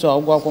ndị dị otu a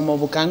ụgwọ akwụkwọ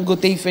maọbụ ka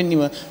ngote ife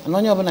n'ime mana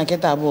onye ọbụla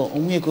nkịta abụọ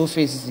onwe ka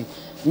ofe esizi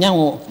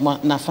nyanwụ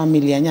na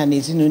famili anya na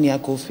ezinụlọ ya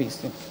ka ofe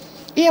esi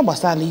ihe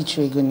gbasara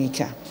ịchụ ego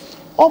n'ike a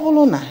ọ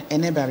bụrụ na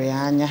enebara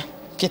ya anya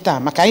kịta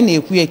maka anyị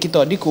na-ekwu ya kịta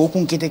ọ dịka okwu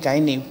nkịtị ka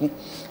anyị na-ekwu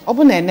ọ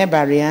bụ na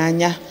enebara ya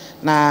anya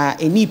na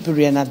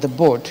enipụrụ ya na the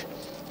board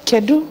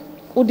kedu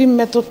ụdị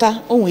mmetụta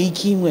o nwere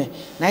ike inwe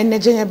na anyị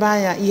na-ejenyebe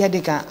anya ihe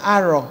dịka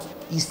arọ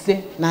 5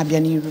 na-abịa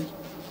n'iru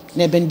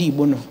n'ebe ndị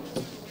Igbo nọ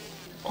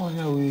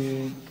ọnya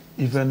wee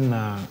ife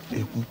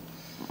na-ekwu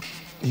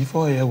ife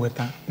ọ ya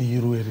eweta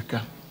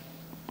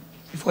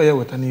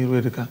n'iru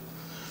erika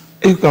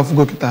ịkụ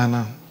afụgo kịta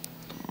na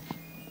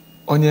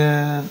onye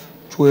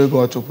chụọ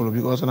ego ọ chụpụrụ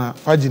biko ọsọ na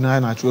fajin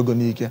anyị na-achụ ego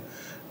n'ike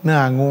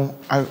na-aṅụ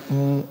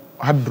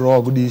hard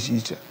drug dị iche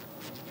iche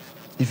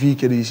ife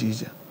ike dị iche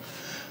iche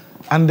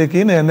and ka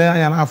ị na-ene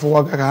anya n'afọ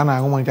ọka ka a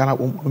na-aṅụ ma nke a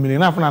na-akpọ mkpụrụ mmiri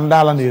na-afụ na ndị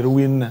ala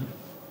na-eruwe nne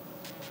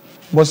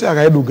mbọsị a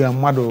ka eduga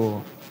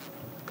mmadụ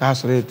ka a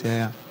sọrọ etinye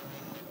ya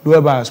ruo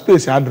ebe a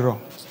spesi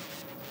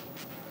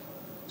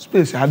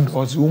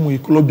adọzi ụmụ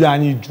ikolobịa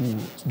anyị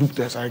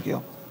jupụtara saịkịl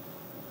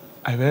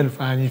anyị wee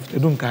rufe anyị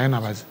kedu nke anyị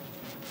nabazi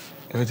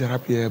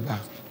ewejerapụ ya ebe a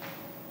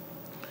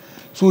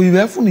so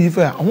iwe efu na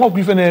ife a ọnwakwa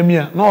ife na-eme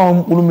ya na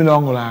mkpụrụ mmiri ọ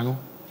ṅụrụ aṅụ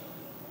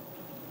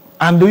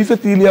and ife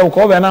tili ya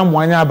ka ọ bịa na-amụ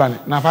anya abalị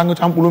na afa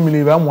ngụcha mkpụrụ mmiri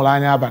ibe mụrụ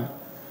anya abalị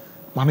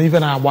mana ife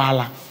na-agba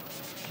ala ka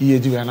ihe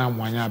ji wee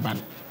na-amụ anya abalị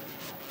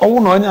ọ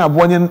bụrụ na onye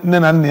abụọ onye nne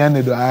na nna ya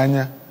nedo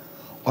anya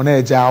ọ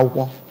na-eje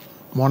akwụkwọ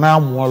ma ọ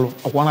na-amụ ọrụ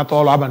ọkwa nata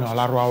ọrụ abalị ọ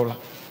larụ ụra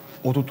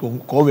ụtụtụ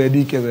ka ọ wee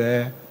dị ike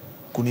wee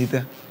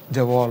kunite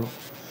jebe ọrụ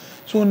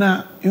so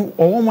na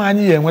ọghọm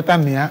anyị ya enweta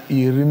na ya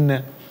iri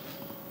nne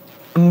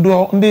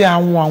ndị ya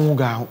anwụ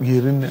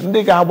ga-eri nne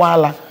ndị ga-agba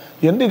ala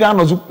ihe ndị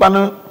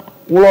ga-anọzikwana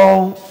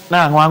ụlọ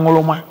na-aṅụ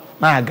aṅụrụma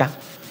na-aga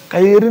ka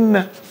ya eri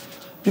nne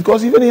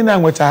because ife niile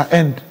na-enwecha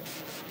end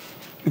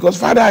because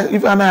father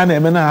ife anaghị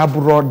na-eme na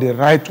abụrụ the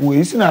right way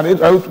isi na the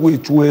right way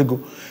chụọ ego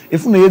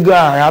efu na ego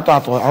a ya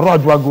atọ arụ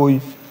ajụago oyi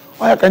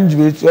ọya ka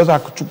njibe echi ọzọ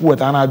Chukwu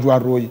weta na-ajụ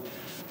arụ oyi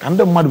ka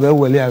ndị mmadụ wee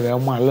were ya wee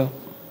malụ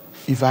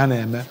ife a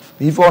na-eme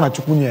na ife ọ na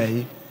Chukwu nye ya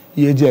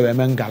ihe eji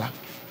eme ngala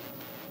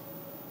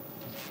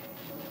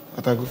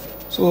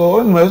so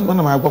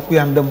ana m agwakwu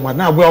ya ndị mmadụ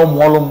na-agwa ya ụmụ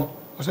ọrụ m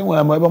ọsị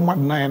nwere m ebe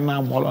mmadụ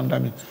na-amụ ọrụ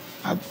ndami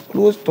I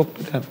always talk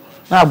to them.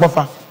 Now,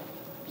 Buffer,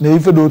 they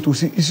if you to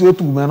see, it's your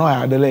 2 men or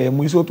I delay,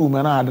 it's your 2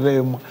 men or I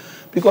delay.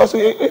 Because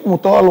it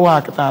must all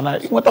work at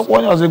night. It must have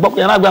one of the book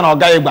and I'm going to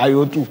guy by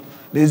you too.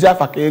 There's a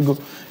fakego,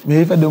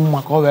 may if I don't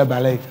make over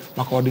ballet,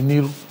 make all the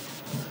needle.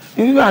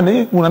 If you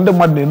are under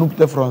mud, they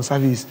looked from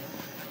service.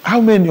 How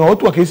many or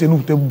two cases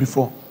looked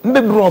before?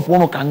 They drop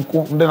one can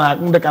go, then I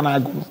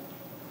can go.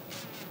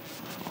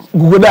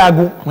 Google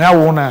Dago, I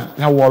won't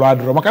have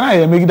water drop. Can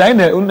I make it?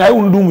 I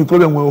won't do me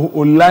problem with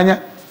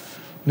Olanya.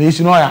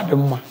 Nation or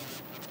Adam.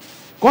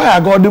 Go I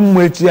got them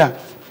wait here.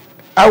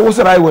 I was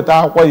right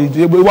without what you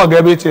did, but what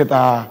gave it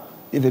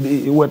if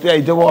it were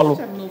there, all.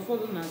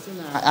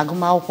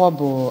 Agụmakwụkwọ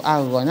bụ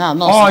aghụghọ ya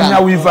nọ Oh, nya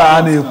we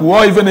fa na ekwu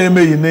o ife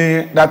na-eme yi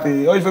ne that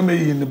o ife me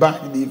yi ne ba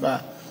di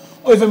fa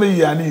o ife me yi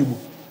ya na Igbo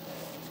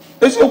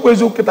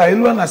eziokwu kita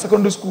elu na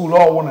secondary school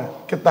ọ wụ na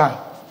kita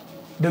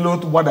de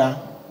lot gbada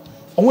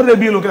o nwere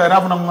bi elu kita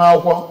rafu na nwa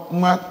akwụkwọ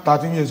nwa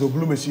 13 years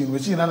obulu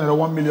machine na na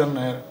 1 million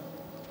naira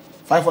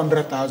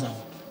 500,000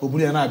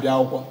 obulu ya na abịa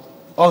akwụkwọ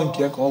ọ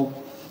nke ka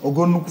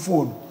ogo nnukwu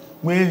phone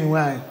nwe enyi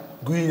nwanyị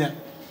guinya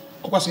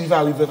ọkwasị ife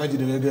ahụ ife fa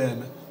jidere ego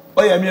eme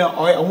oh yeah, me.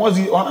 I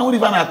only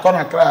even a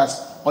corner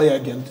class. Oh yeah,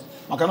 again.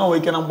 I can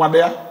always get on one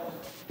there.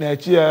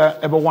 Near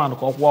everyone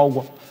called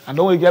Walgo. And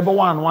don't we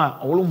everyone.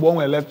 I will go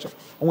on a lecture.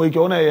 Only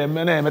you only a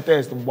man a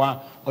test and one.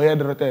 Oh yeah,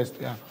 the test.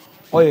 Yeah.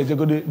 Oh yeah, you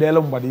go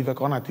there, but if I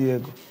can't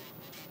take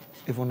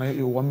if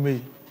you want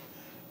me.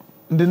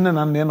 Then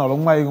all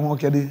long way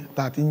you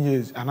 13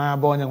 years. And I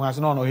born and was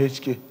no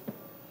HK.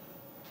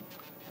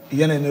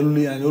 Yen and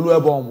Luli and you were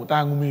born with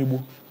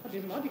Angumibu.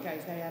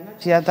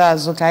 Chiata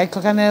azụ ka anyị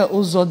kọkana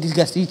ụzọ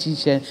dịgasị iche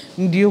iche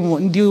ndị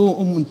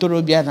ụmụ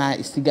ntorobịa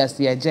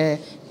na-esigasị eje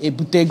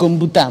ebute ego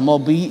mbute ma ọ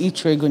bụ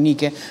ịchụ ego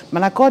n'ike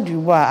mana ka ọ dị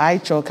ugbu a anyị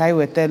chọrọ ka anyị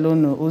wetala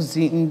unu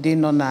ozi ndị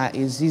nọ na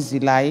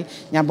ezizila anyị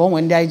ya bụ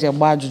onwe ndị anyị ji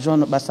gba ajụjụ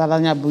ọnụ gbasara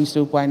anya bụ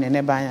isiokwu anyị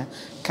na-enebe anya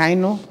ka anyị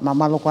nụ ma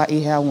malụkwa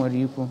ihe ha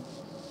nwere ikwu.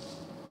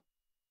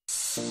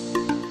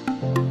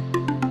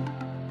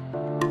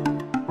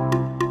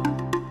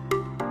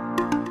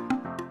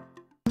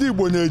 Ndị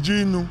Igbo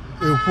na-eji inu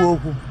ekwu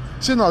okwu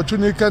si na ọchụ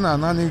n'ike na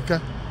ana n'ike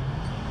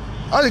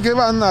ọ dị ka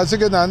ebe a na-asị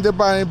gị na ndị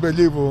be anyị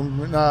believe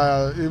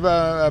na ibe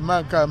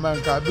eme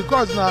nka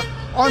because na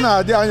ọ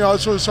na-adị anya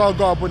ọsọsọ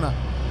oge ọbụla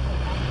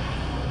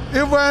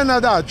ife onye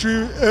na-ada achụ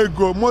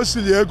ego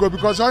mostly ego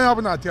because onye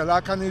ọbụla tiere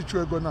aka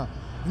n'ịchụ ego na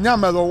nya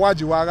mere ụwa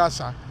ji wara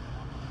saa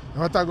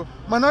ghọtago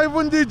mana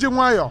ibu ndị ji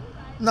nwayọ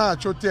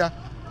na-achụta ya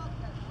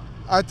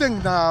I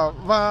think na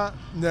va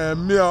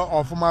na-eme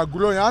ọfụma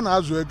gụrụ onye a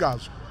na-azụ ego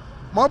azụ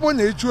ma ọ bụ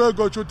na ịchụ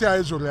ego chụta ya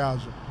ịzụrụ ya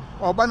azụ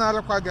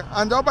ọgbanarịkwa gị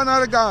and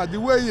ọgbanarị gị ahụ dị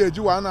wee ya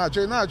ejiwa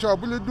na-achọ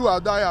ọbụla du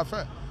ada ya fe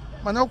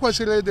mana o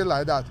kwesịrị ịdị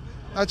like that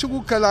na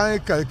Chukwu kele anyị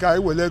ka anyị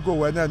were ego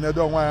wee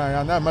na-enedo onwe anyị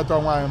anya na-emetọ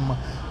onwe anyị mma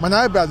mana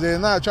anyị bịaziri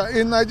na-achọ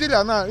in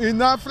Nigeria na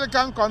in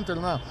African country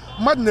na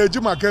mmadụ na-eji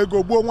maka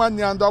ego gbuo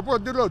nwanne ya ndị ọ bụrụ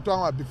dịrị otu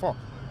ahụ before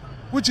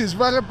which is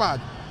very bad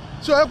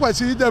so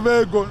ekwesịrị idebe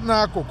ego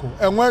n'akụkụ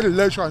enwe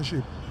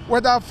relationship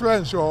whether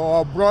friends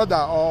or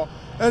brother or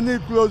any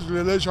close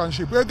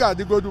relationship ego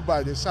adịgodu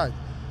by the side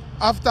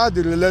after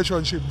the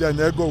relationship then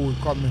ego will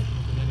come in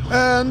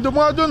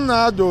ndụmọdụ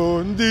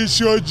na-adụ ndị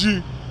isi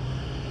ojii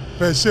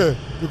per se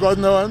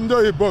because ndị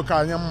oyibo ka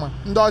anyị mma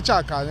ndị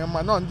ọcha ka anyị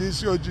mma nọ ndị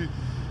isi ojii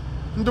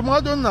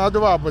ndụmọdụ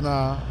na-adụba bụ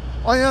na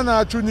onye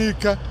na-achụ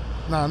n'ike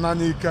na ana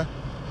n'ike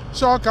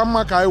so ọ ka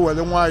mma ka anyị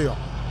were nwayọọ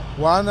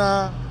wee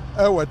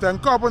na-eweta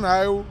nke ọbụla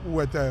anyị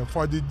weta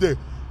for the day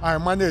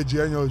anyị manage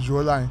enye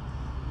ozuola anyị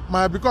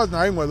ma because na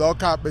anyị nwere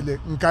ọka akpịlị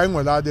nke anyị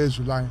nwere ada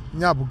ezuru anyị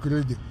nya bụ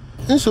gredi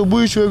nsogbu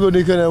ịchụ ego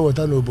n'ike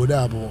na-eweta n'obodo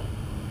abụọ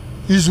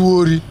izu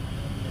ori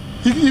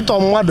ịtọ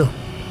mmadụ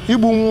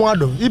igbu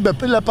mmadụ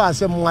ilepa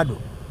asị mmadụ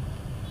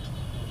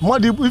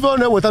ife ọ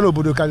na-eweta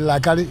n'obodo karịrị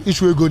akarị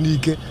ịchụ ego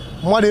n'ike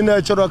mmadụ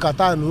na-echọrọ ka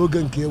taa na oge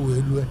nke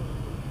wee rue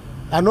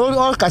ana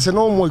ọ kasị na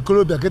ụmụ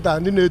ikorobịa kịta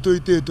ndị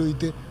na-etoite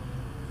etoite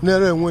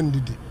na-ere enwe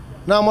ndidi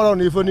na-amara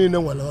na ife niile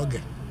nwere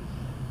oge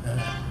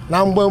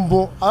na mgbe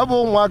mbụ abụ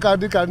ụmụaka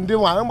dịka ndị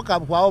maka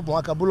bụkwa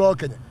ụmụaka bụrụ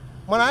okenye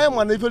mana anyị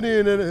ma na ife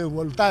niile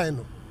na-ewere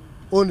taịnụ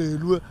ọ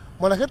na-erue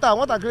mana kịta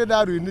nwatakịrị dị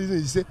arụ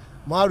 15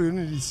 ma arụ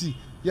 16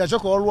 ya chọ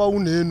ka ọ rụọ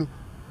ụlọ elu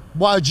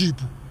gbaa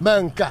jipu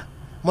mee nka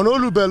mana o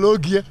rubela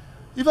oge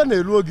ife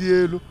na-eru oge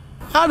elu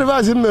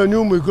adịvaịsị m na-enye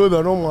ụmụ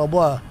ikorobịa na ụmụ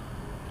agbọghọ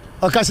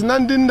ọkasị na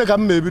ndị nne ka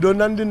m ebido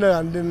na ndị nne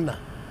na ndị nna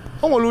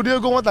o nwere ụdị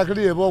ego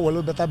nwatakịrị ebe o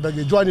were beta be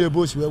gị jụọ anya ebe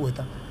o si wee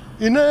weta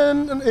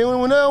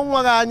enwere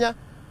nwa gị anya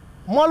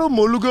mmalụ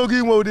ma olugo ogo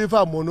inwe ụdị ife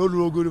a ma na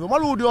olu ogo ife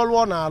mmalụ ụdị ọrụ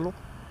ọ na-alụ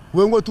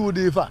wee nweta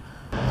ụdị ife a.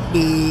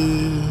 The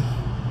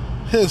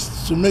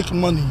haste to make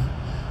money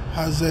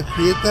has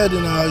created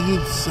in our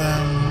youths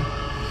an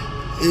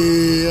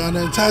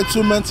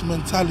entitlement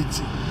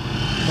mentality.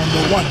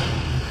 Number one,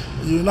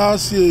 you now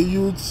see a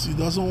youth, he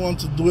doesn't want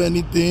to do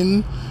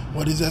anything,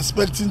 but is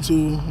expecting to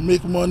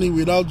make money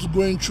without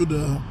going through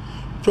the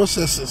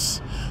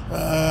processes.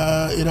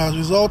 It has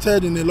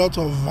resulted in a lot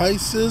of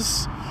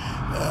vices,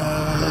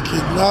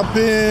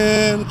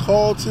 kidnapping,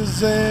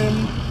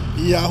 cultism,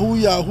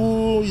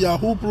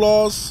 Yahoo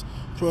plus,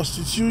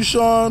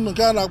 prostitution,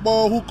 kind of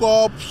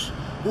hookups,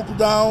 hook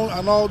down,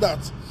 and all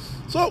that.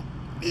 So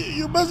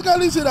you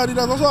basically see that it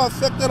has also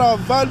affected our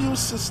value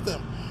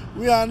system.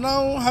 We are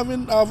now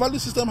having, our value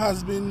system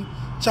has been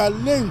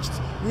challenged.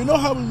 We know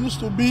how it used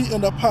to be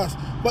in the past,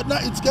 but now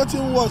it's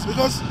getting worse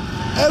because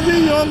every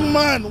young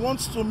man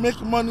wants to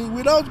make money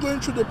without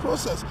going through the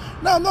process.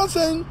 Now, I'm not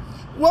saying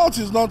wealth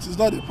is not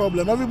a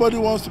problem. Everybody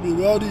wants to be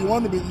wealthy.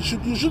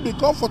 You should be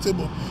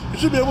comfortable. You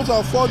should be able to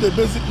afford the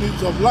basic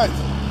needs of life.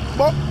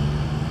 But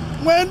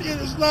when it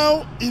is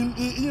now,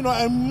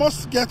 I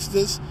must get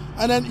this,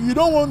 and then you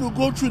don't want to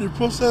go through the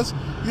process.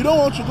 You don't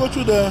want to go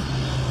through the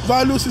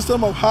value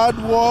system of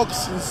hard work,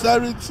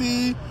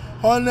 sincerity,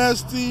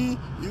 honesty.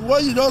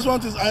 What you just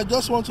want is, I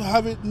just want to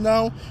have it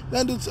now.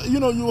 Then it's,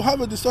 you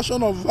have a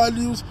discussion of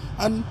values,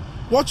 and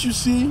what you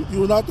see, you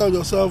will not tell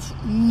yourself,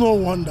 no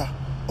wonder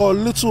or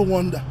little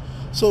wonder.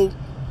 So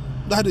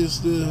that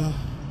is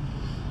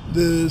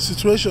the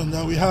situation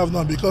that we have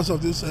now because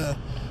of this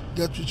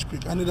get rich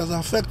quick, and it has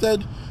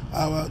affected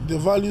the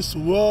values to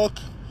work,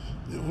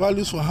 the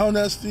values for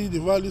honesty, the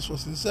values for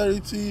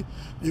sincerity,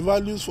 the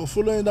values for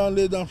following down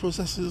laid down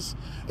processes.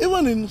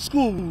 Even in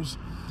schools,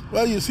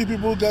 where you see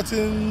people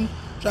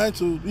trying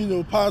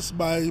to pass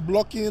by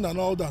blocking and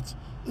all that,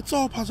 it's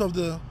all part of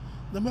the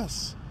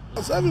mess.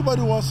 So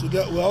everybody wants to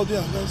get wealthy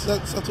and then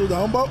settle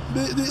down, but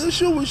the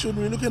issue we should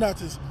be looking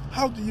at is,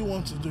 how do you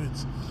want to do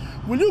it?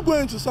 Will you go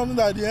into something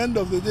that at the end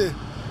of the day,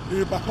 the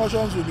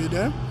repercussions will be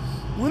there?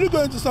 Will you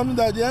go into something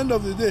that at the end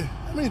of the day,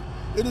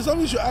 it is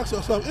something you should ask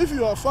yourself, if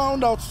you are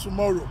found out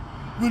tomorrow,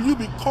 will you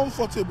be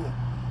comfortable,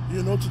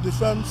 to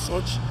defend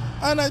such?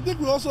 And I think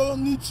we also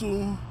need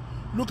to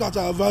look at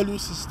our value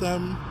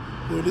system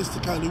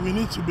holistically. We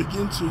need to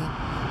begin to,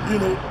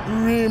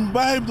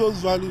 re-imbibe those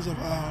values of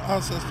our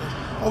ancestors,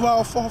 of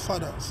our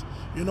forefathers.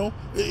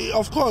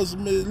 Of course,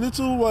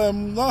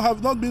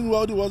 not being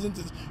wealthy wasn't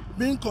it.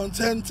 Being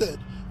contented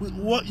with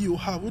what you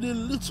have, with the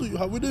little you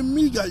have, with the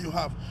meager you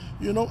have.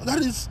 That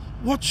is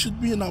what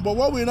should be now. But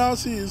what we now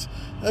see is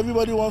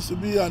everybody wants to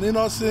be an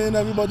innocent,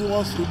 everybody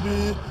wants to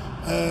be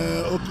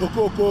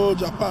Okoko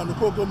Japan,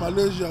 Okoko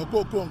Malaysia,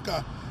 Okoko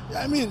Nka.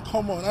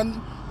 Come on.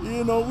 And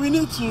we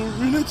need to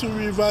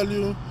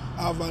revalue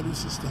our value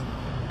system.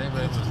 Thank you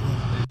very much.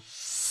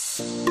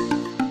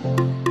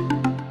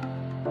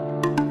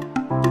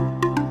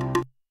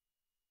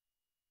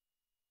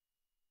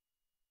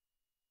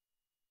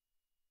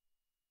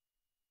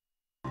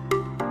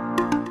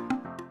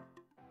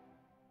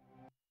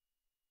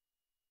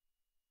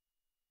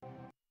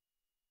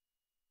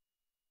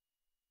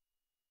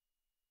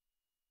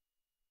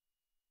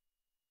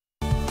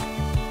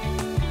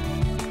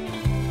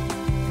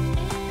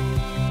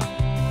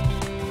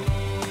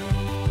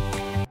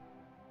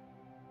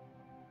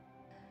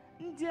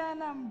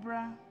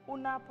 Anambra,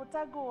 una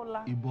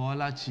potagola.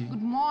 Ibolachi.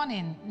 Good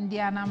morning,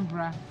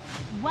 Anambra.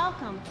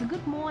 Welcome to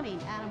Good Morning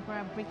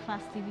Anambra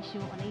Breakfast TV show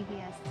on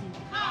ABS TV.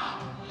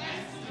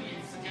 Let's do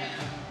it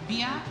together.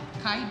 Bia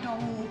Kaido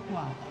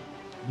Kwa.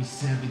 We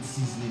serve it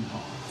sizzling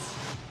hot.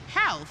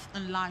 Health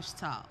and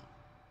lifestyle.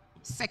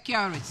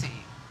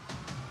 Security.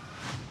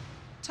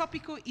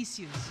 Topical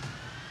issues.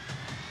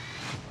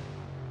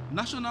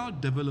 National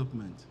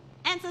development.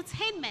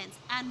 Entertainment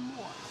and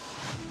more.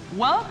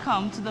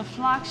 Welcome to the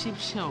flagship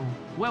show,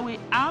 where we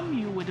arm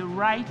you with the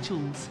right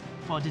tools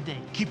for the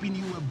day. Keeping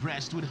you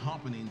abreast with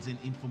happenings and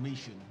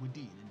information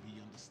within and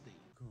beyond the state.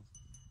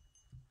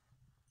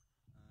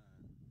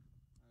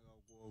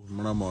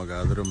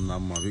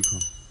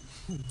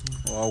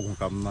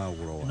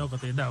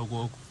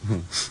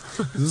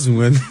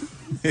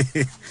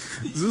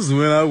 This is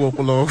when I walk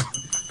along.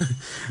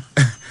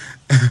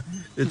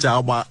 It's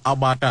about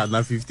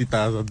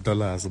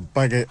 $50,000.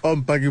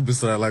 Unpack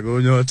it, like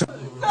on your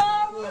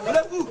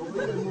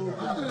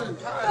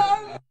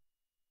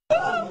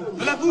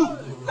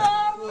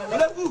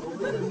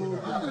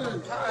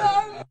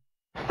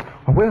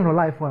when you're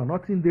life,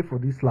 nothing there for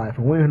this life,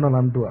 and when you're not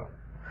under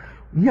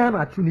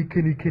Yana Chuni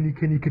Kenny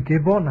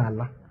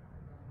Kebonala.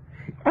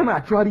 And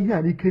actually,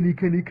 Yanni Kenny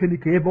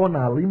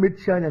Kebonala,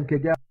 image shine and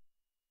Kega.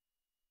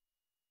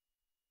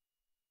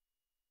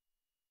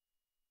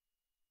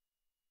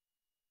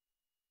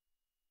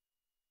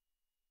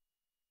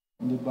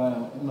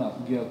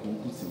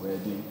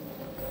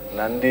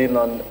 na ndị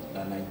nọ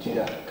na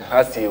Naịjirịa ka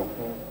ha si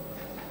ekwu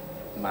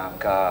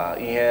maka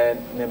ihe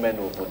na-eme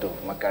n'obodo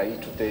maka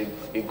ịchụta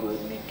ego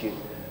n'ike.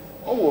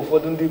 Ọ bụ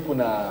ụfọdụ ndị ikwu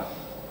na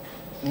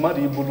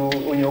mmadụ ibulu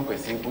onye o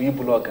kwesịrị ịbụ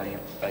ibulu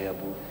ọgaranya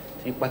bụ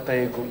ịkpata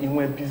ego,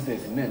 inwe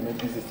biznes, na-eme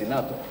biznes,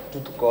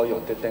 na-atụtụkọ ya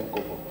otete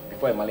nkobo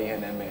before ịmara ihe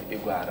na-eme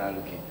ego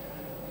ararụ gị.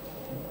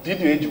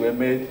 Vidiyo eji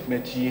wee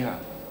mechie ihe a,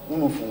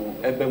 unufu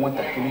ebe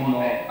nwatakịrị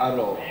nọ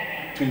arọ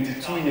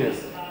 22 years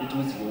etu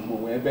o si wee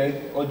gbuo ebe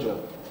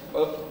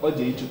ọ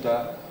ji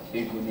ịchụta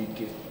ego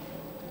n'ike.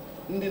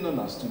 Ndị nọ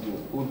na studio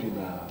Obi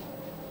na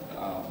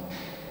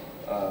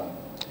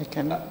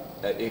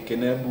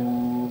Ekene bụ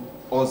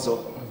ọzọ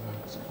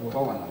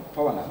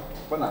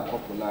fana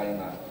akọpụla anyị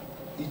na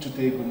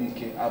ịchụta ego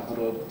n'ike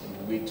abụrụ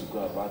the way to go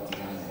about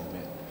ihe a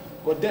na-eme.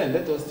 But then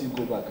let us still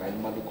go back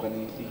and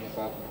Malukwani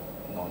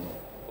no.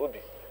 Obi,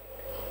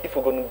 if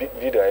we're going to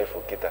be there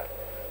for Kita,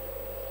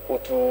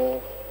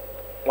 Otu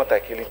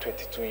Matakili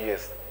 22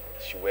 years,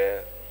 she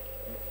were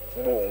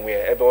more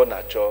where everyone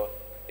natural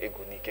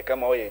Egunike,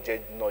 come away,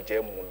 no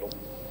Jemulo,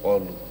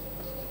 or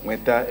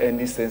without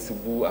any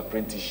sensible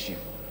apprenticeship,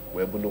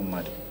 where below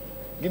mad.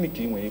 Give me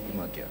king when you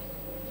come here.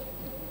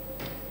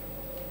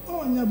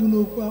 Oh,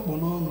 Yabuno,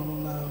 Bono,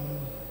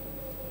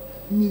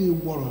 mmiri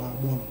gwọrọ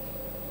agbọrọ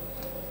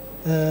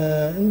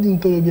ndị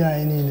ntorobịa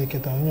anyị niile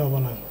keta onye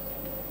ọbụla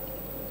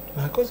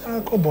na-akọzi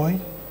akọbọị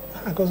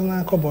akọzi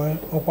n'akọbọị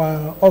ọkwa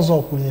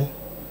ọzọ kwuru ya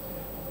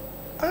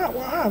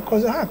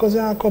ha akọzi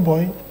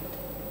akọbọị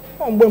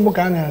mgbe mbụ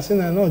ka a na-asị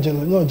na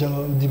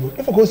n'ojelo Ndigbo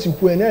ife ka o si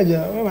kwuo na-eje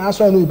ma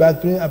asụ n'Igbo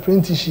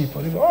apprenticeship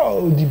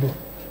Ndigbo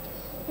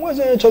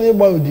nwezi onye chọrọ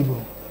ịgba Ndigbo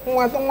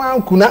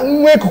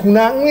nwa ekuku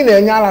na nri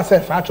na-enye ala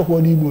sef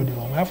achọkwa Ndigbo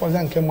ma afọzi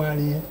nke mara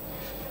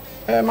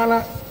ihe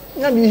mana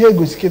ya bụ ihe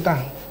egosi kịta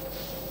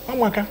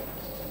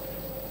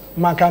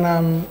maka na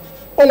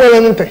o nwere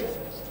ntị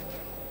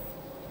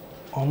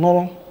ọ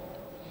nụrụ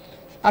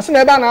asị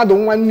na ebe a na-adụ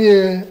nwa nne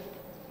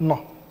nọ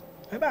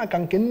ebe a ka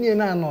nke nne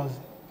na-anọzi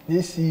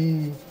na-esi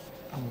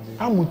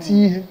amụta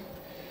ihe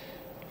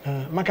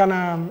maka na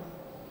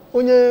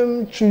onye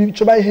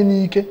chọba ihe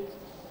n'ike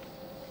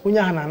onye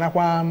ahụ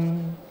na-anakwa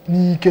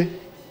n'ike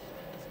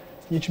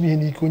onye chọba ihe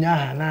n'ike onye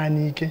ahụ na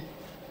n'ike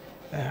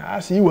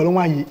asị iwere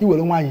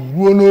nwanyị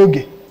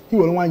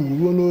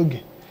ruo n'oge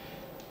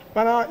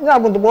mana ya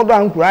bụ ndụmọdụ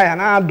ahụ kwuru ya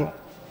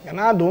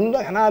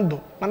na-adụ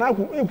mana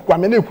ekwukwa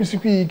m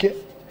na-ekwusikwa ike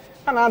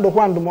a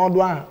na-adụkwa ndụmọdụ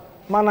ahụ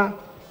mana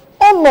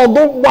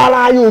ọnọdụ gbara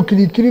anyị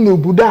okirikiri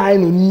n'obodo anyị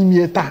nọ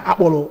n'ime taa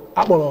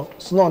akpọrọ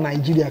snow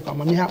Nigeria ka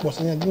amamihe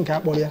akpọsị ya nke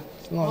akpọrọ ya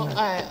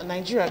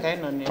Nigeria ka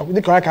anyị nọ na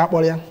dịka ya ka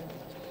akpọrọ ya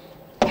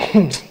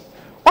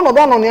ọnọdụ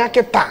ọ nọ na ya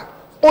kịta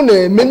ọ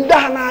na-eme ndị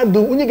ha na-adụ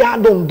onye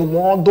ga-adụ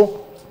ndụmọdụ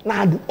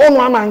na-adụ ọnụ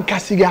ama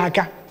nkasị gị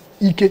aka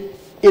ike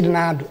ịdị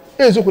na-adụ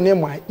eziokwu na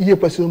ịma ihe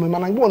kwesịrị omume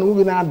mana mgbe ọ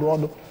na-enwe na-adụ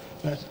ọdụ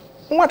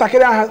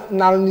nwatakịrị ahụ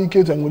na-arụ n'ike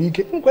otu nwere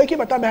ike nkwa ike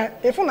ịbata bịa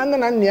ịfụ na nne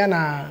na nna ya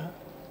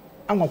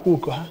na-anwakwa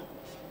oku ha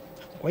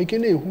nkwa ike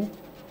na-ekwu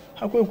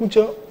ha kwa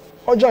ekwuche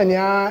ọjọọ na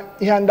ya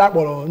ihe ndị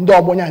akpọrọ ndị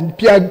ọgbọnya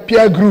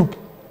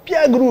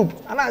peer group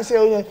a na-asị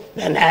onye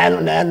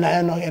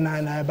na-enọghị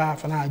na ebe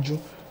afọ na-ajụ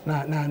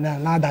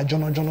na-ada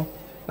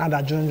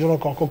jọnọjọnọ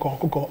ka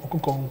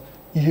ọkụkọ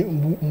ihe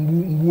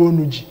mgbu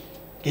onu ji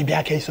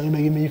ga-ebịa ka iso ime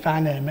ife a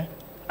na-eme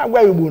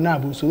agwa Igbo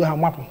na-abụ usoro ha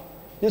mapụ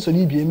esoro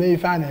ibi eme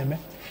ife a na-eme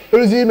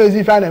eruzi imezi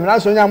ife a na-eme na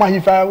so onye amaghị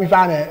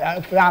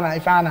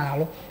ife a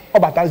na-alụ ọ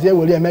batazie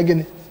were eme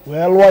gịnị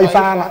wee lụọ ife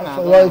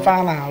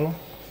a na-alụ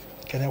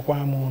kenekwa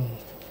m unu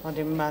ọ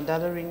dị mma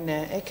dalụrị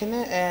nne ekene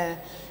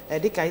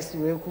dịka isi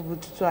wee kwubu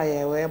tutu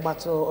anyị wee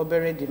gbata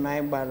obere dị ma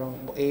anyị gbara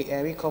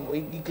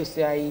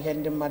igosi anyị ihe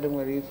ndị mmadụ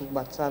nwere ikwu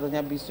gbasara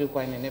ya bụ isiokwu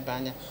anyị na-enebe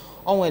anya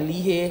o nwere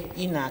ihe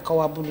ị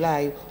na-akọwabụla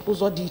anyị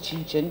ụzọ dị iche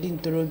iche ndị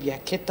ntorobịa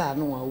kịta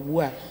n'ụwa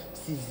ugbu a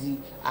sizi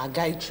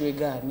aga ịchụ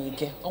ego a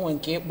n'ike o nwere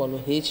nke ịkpọrọ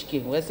HK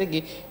wee sị gị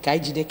ka anyị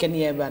jide kene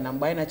ebe a na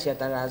mgbe anyị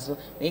nachiatara azụ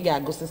na ị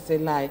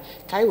ga-agụsịsịla anyị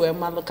ka anyị wee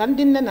malụ ka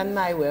ndị nne na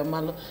nna anyị wee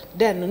malụ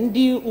den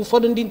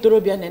ụfọdụ ndị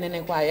ntorobịa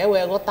na-enenekwa anyị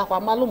wee ghọtakwa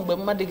malụ mgbe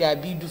mmadụ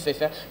ga-abịa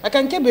idufefe maka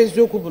nke bụ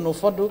eziokwu bụ na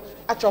ụfọdụ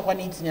achọkwa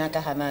na itinye aka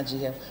ha na-ajị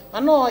ihe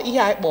mana ihe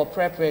anyị kpọọ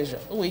peer pressure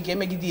o nwere ike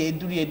emegide ya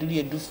eduri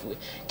edufue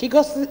ka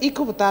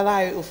ịkụpụtara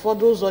anyị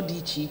ụfọdụ ụzọ dị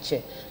iche iche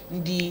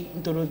ndị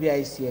ntorobịa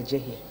anyị si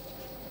ejehie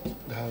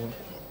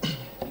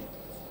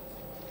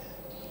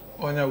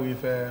onye wụ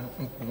ife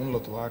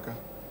nlụtụ aka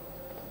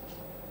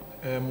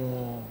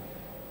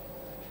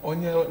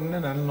onye nne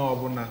na nna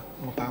ọbụla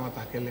mụta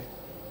nwatakịrị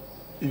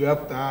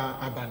iwepụta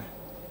abalị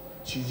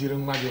chi jiri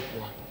nwa gị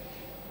pụọ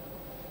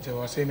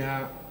jewasị na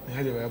ha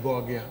jewe ebe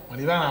ọgụ ya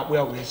mana ife a na-akpụ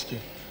ya wee chike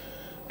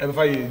ebe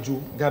fa ya eju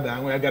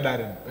nwe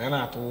gadarin ya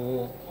na-atụ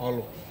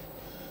ọlụ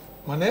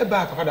mana ebe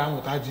a ka fada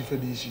amụta ji ife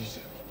dị iche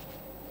iche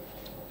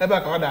ebe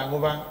a ka fada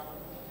aṅụba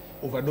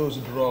overdose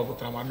drug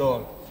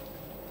tramadol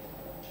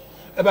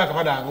ebe a ka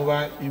fada aṅụba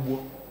igbo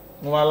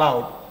ṅụba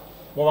laud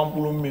gbọba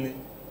mkpụrụ mmiri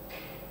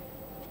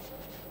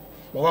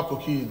gbọba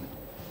kokin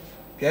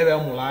ka ebe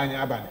mụrụ anya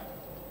abalị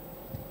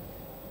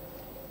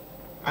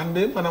and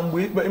mana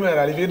mgbe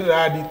imeghara ife dị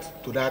adị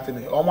todatịn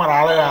ọ mara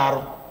arụ ya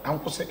arụ na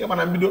nkwụsị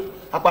ịmana mbido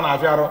akpa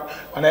na-afịa arụ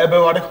mana ebe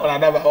ọ dịka ọ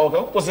na-adaba oge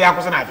nkwụsị ya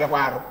kwụsị na-afịakwa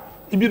arụ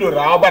ibido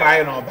ra ọbara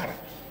anyị na ọbara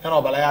ya na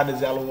ọbara ya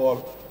adịzi alụghị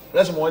ọrụ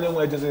resị ma onye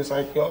nwe ejezi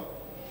saikịọ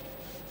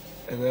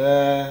ebe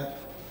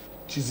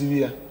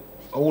chiziri ya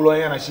ọ wụrụ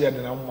onye na chi ya dị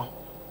na mma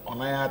ọ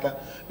naghị ata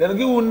den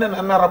gị wụ nne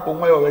na nna rapụ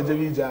nwa ya wee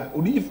jebe ije a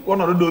ụdị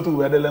ọnọdụ dị otu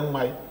wee dele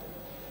nwa ya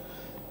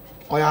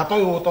ọ ya atọ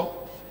ya ụtọ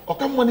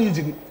ọka mma na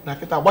iji na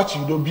kịta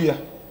gbachido biya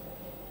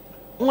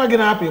nwa gị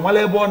na-apụ ịmala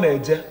ebe ọ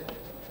na-eje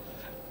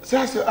si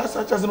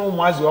asachazina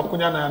ụmụazị ọkụ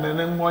ya na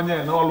nwa onye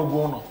n'ọlụgwụ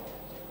ụlọ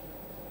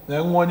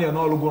na-enwe onye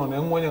n'ọlụgwụ ụlọ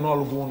na-enwe onye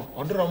n'ọlụgwụ ụlọ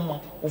ọ dịrọ mma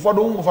ụfọdụ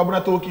ụmụ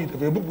fabunata oke ite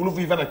fa ebupụrụ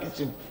ife na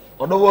kichin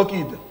ọ dowe oke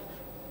ite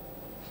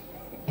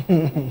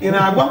ị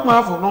na-agwa nwa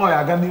afọ na ọ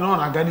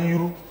na-aga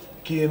n'iru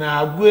ka ị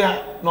na-agụ ya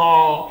nọ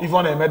ife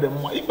ọ na-eme dị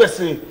mma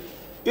ikwesịrị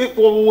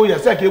ịkpọwụ ya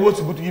sị ka ebe o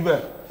si bute ibe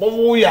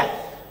kpọwụ ya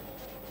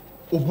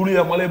o buru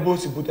ya mara ebe o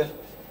si bute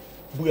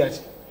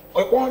bughachi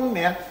ịkpọ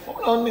nne ya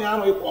nne ya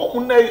nọ ịkpọ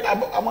nne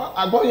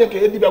agwa ya ka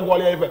edibịa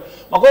gwọrọ ya ife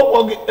maka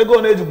ọkpọ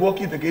ego na-eji bụ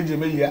ọka ite ka eji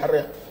eme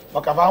yigharịa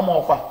maka fa ama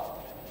ọkwa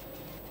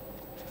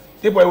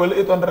ịbụ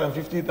ewere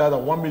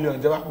 850,000 1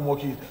 million jebe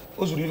akpụmọka ite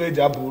o zuru ife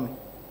eji abụ ụlọ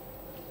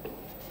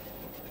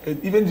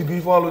ife njigo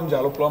ife ọrụ nji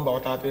alụ plọmba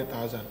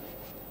 30,000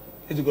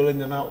 ejigoro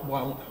nye na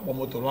agba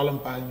moto rụọlụ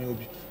mpa anyị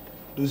obi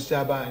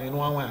dozicha be anyị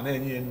nwa nwaanyị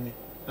na-enye ya nri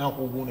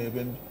na-akwụ ụgwọ na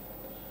ebe nri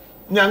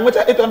nya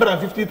nwecha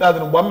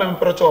 850,000 mgbe mme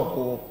mpere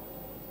chọpụ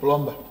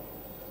plọmba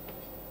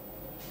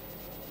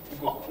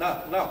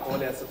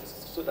na-akọwala ya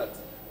so that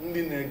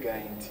ndị na-ege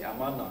anyị ntị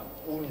ama na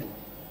ulu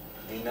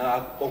dị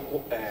na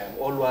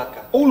ọlụ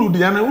aka ulu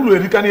dị ya na ulu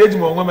erika na eji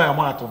m onwe m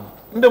ama atụ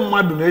ndị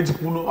mmadụ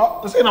na-ejikwunu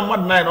nsị na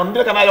mmadụ na nọ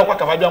ndị ka na-ayọkwa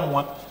ka bịa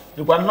mmụọ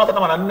dịkwa nnọkọta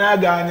mana nne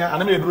aga anya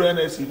ana m eduru ya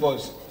na-esi ife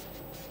ọsị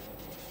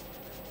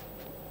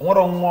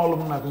nwere nwa ọlụ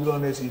m na-akụziri ọ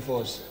na-esi ife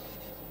ọsị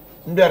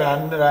m bịara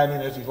nnere anyị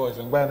na-esi ife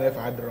ọsị mgbe ya na-efe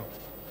adịrọ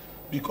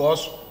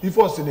bikos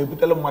ife ọsị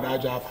na-ebutele mmadụ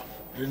ajọ afa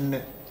dị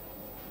nne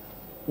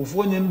ofu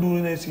onye ndu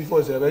na-esi ife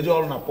ọsị ebe eje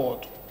ọrụ na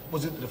pọtụ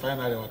opposite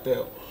refinery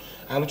hotel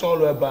arụcha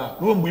ọrụ ebe a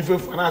ruo mgbe ife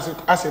fu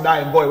na-asị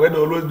dying boy where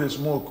they always dey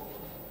smoke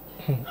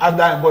as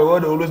dying boy where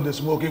they always dey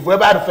smoke ifu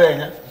ebe arụfe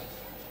ya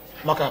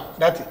maka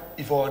dati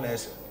ife ọ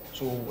na-ese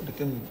so the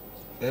thing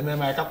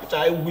ememe anyị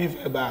kapụcha egwu ife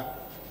ebe a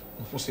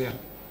nkwụsị ya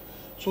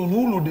so na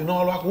ulu dị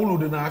n'ọrụ aka ulu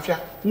dị n'afịa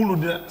ulu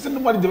dị si ndị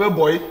mmadụ jebe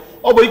bọyị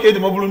ọ bụ ike eji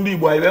mọbụrụ ndị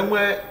Igbo anyị wee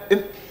nwee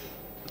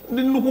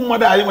ndị nnukwu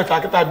mmadụ anyị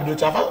nwetara kịta bido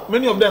chafa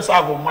many of them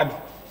serve mmadụ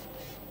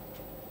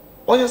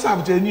onye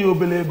sabụcha enye ya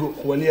obere ego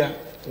weli ya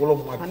ụlọ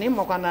mmadụ mana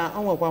ịmakwa na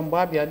ọ nwekwa mgbe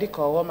abịa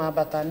dịka ọghọm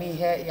abata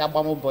n'ihe ya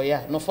gbamụbọ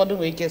ya na ụfọdụ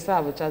nwere ike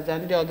sabụchaza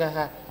ndị ọga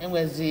ha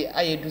enwezi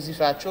aya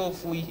eduzife achọ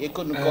ofu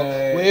ekonukọ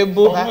wee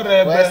bo ha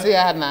wee sị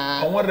ya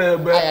na onwere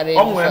ebe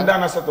ọ nwere ndị a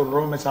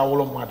na-asetụrụ mecha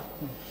ụlọ mmadụ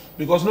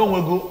because na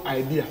onwego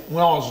idea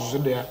nwee ọzụzụ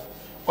dị ya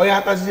onye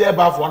atazi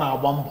ebe afọ ọ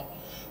na-agba mbọ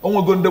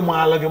onwego ndị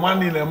maala gị ma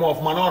niile eme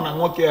ọfụma na ọ na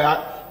nwoke ya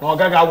na ọ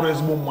gaghị awụrụ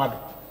ezigbo mmadụ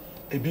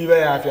ebibe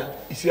ya afịa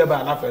isi ebe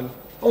a nafelu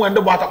onwe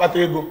ndị gba akakpata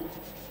ego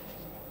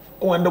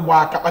onwe ndị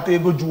gba akakpata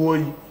ego jụọ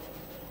oyi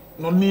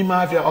nọ n'ime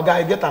afịa ọ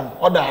gaghị geta m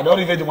ọ daadị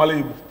ọrụ ife ji mara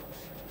Igbo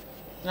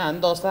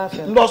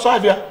ndị ọsọ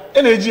afịa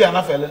e na-eji ya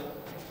anafele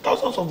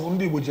thousands of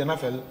ndị Igbo ji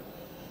anafele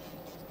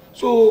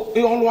so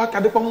ihe ọrụ aka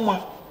dịkwa mma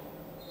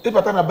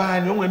ịbata na be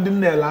anyị onwe ndị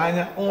nna-ele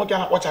anya nwoke a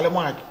na-akpọchara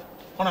maakị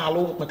ọ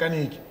na-alụ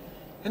mekaniki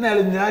ị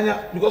na-ele nye anya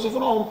bikos ofe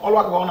ọrụ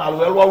aka ka ọ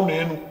na-alụ elu ụlọ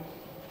elu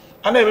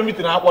a na-eme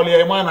mitin akpọli ya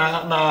ịma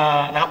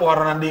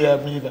na-akpọghara na ndị ya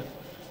ebe ibe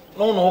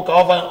n'ụlọ ụka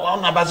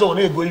ọ na-abazi ọ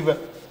na-ego ibe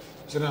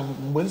sị na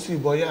mgbe nsi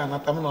bụ ya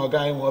anata m na ọga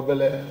anyị nwe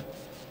obere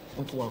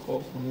ntụwakọ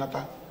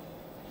nnata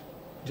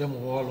je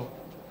mụwa ọrụ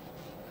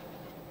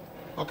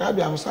ọka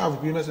abịa m savụ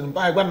bụ imesịrị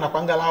mpa anyị gwa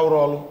nakwa ngala awụrụ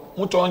ọrụ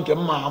mụ chọọ nke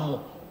mma amụ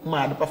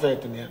mma adị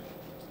pafet na ya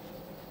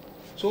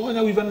so onye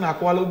wive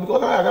na-akọwala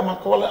bikọta ya aga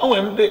makọwala o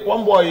nwere ndị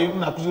nwamba oyi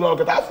na-akụziri ọrụ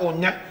kịta afọ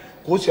nya ka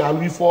o si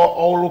alụ ife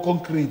ọrụ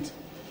kọnkriti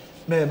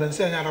na-eme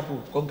nsị anyị arapụ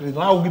kọnkriti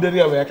na awụgidere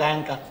ya wee ka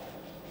nka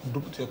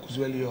dupụta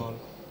akụziweli ya ọrụ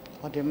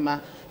ọ dị mma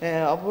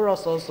ọ bụrụ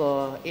ọsọsọ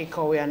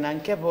ịkọwa ya na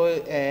nke bụ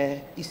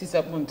isi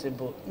sekpụ ntị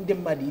bụ ndị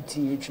mmadụ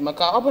itinye uchu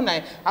maka ọ bụ na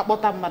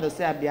akpọta mmadụ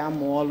si abịa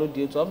mụọ ọrụ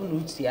dị otu ọ bụ na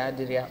uche ya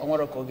adịrị ya ọ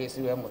nwere ka ọ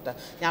ga-esi wee mụta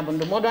ya bụ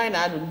ndụmọdụ anyị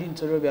na-adụ ndị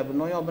ntorobịa bụ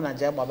na onye ọbụla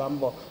ji gbaba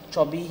mbọ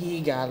chọba ihe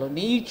ị ga-alụ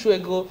na ịchụ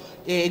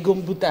ego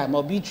mbute a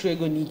maọbụ ịchụ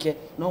ego n'ike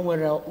na o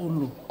nwere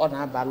ulu ọ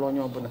na-abalụ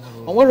onye ọbụla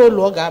o nwere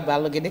olu ọ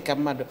ga-abalụ gị dịka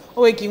mmadụ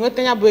o nwere ka ị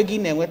nweta ya bụ ego ị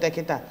na-enweta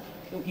kịta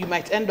you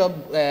might end up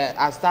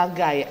as that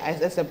guy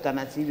except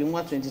na TV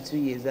nwa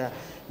 22 years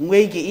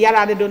nwee ike ihe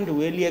adịdo ndụ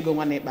wee lie ego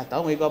nwa na ịkpata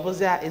o nwere ike ọ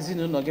bụzi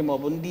ezinụlọ gị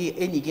maọbụ ndị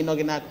enyi gị nọ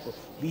gị n'akụkụ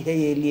bụ ihe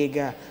ya eli ego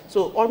a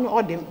so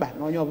ọ dị mkpa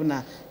na onye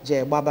ọbụla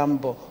jee gbaba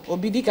mbọ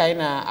obi dịka anyị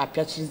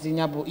na-apịachizi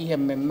ya bụ ihe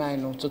mmemme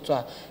anyị n'ụtụtụ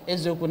a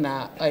eziokwu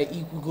na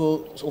ikwugo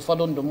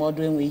ụfọdụ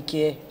ndụmọdụ enwe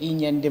ike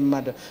inye ndị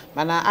mmadụ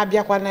mana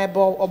abịakwa n'ebe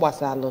ọ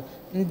gbasalụ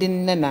ndị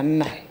nne na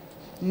nna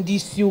ndị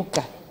isi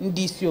ụka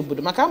ndị isi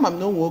obodo maka ama m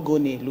na onwe oge ọ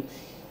na-elu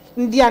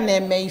ndị a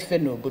na-eme ife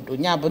n'obodo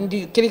nya bụ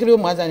ndị kirikiri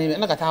ụmụazị na-eme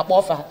nakọta akpọ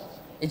ọfa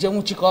eje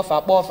nwuchikọ ọfa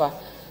akpọ ọfa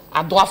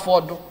adụ afọ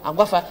ọdụ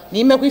agwafa na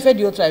imekwa ife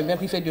dị otu a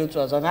imekwa ife dị otu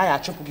ọzọ na ya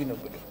achụpụ gị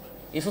n'obodo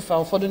ifufe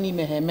ụfọdụ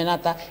n'ime ha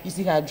emenata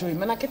isi ha ajụ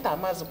mana kịta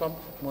amazịkwa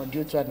ma ọ dị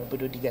otu a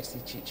n'obodo dịgasị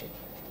iche iche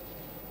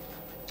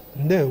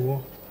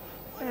ndewo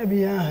onye bụ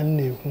ihe ahụ m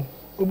na-ekwu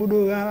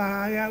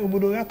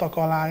obodo ya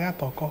tọkọrọ agha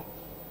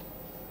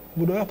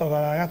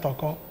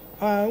tọkọ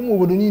ụmụ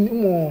obodo niile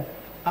ụmụ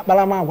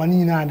akparamagwa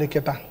niile adị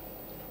kịta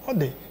ọ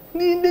dị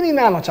ndị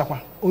niile anọchakwa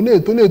ọ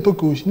na-eto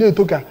ka oshi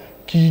na-eto ka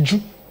iju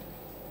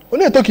ọ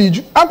na-eto ka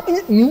iju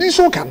ndị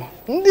isi ụka nọ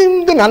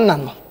ndị na nna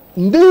nọ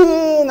ndị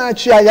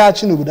na-achị agha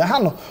achị n'obodo ha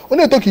nọ ọ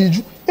na-eto ka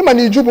iju ịma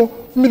na iju bụ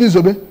mmiri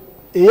zobe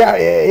ya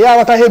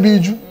aghọta ihe bụ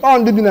iju ọ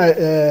ndị bi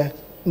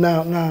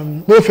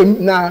n'ofe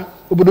na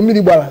obodo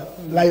mmiri gbara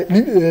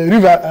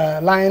river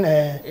line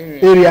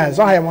areas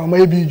ọ ha ya ma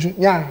ebe iju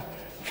ya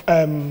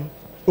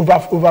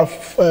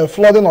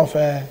flooding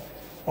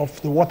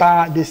of the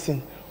water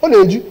basin. Ọ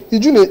na-eju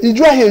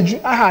iju ahụ eju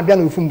aha abịa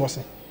n'ofu mbọsị.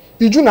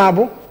 Iju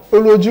na-abụ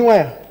olu oji nwa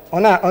ya ọ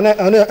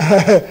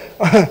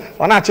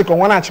na-achịkọ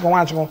nwa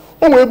na-achịkọ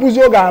o nwee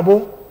buzi oge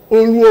abụ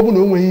olu obu na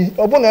onweghị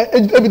ọ bụ na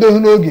ebidoghị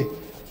n'oge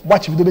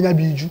gbachibidobe ya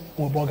bụ iju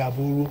nwebe ọ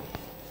ga-abụ ruo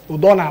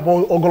ụdọ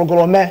na-abụ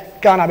ogologo mee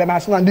ka a na-abịa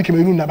masị na ndị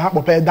Cameroon na ha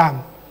kpọpe dam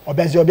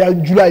ọbịazi ọbịa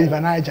juru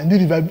River Niger ndị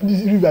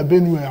River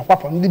Benue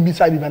akwapụ ndị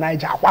bisa River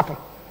Niger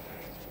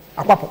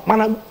akwapụ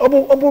mana ọ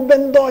bụ be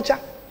ndị ọcha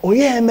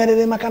onye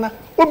emerere maka na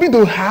o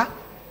bido ha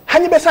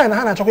nyebesa na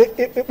ha na-achọkwa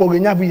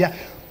ịkpọghe ya bụ ya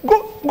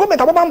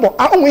gọọmenti agbaba mbọ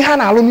onwe ihe a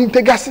na-alụ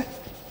n'itegasị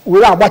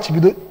were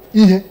agbachibido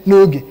ihe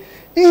n'oge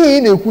ihe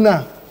ị na-ekwu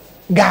na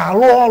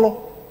ga-arụ ọrụ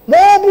ma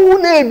ọ bụ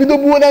na-ebido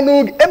gbuo ya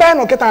n'oge ebe anyị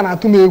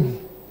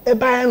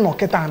nọ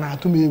kịta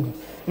na-atụ m egwu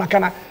maka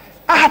na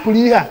a hapụrụ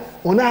ihe a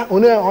ọ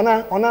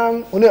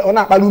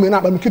na-akpali ume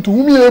na-akpali nkịta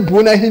ume ya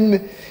ebuo na ihe nne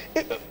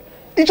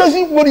ịchọzi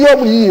ikwuoro ihe ọ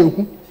bụla ihe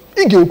ekwu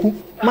ị ga-ekwu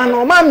mana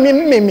ọma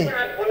mmịmị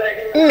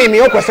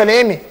o kwesịrị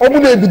ịmị ọ bụ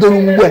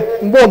na-ebidoro mgbe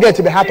ọ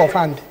ga-etibe heart of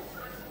hand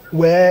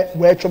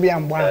wee chụbụ ya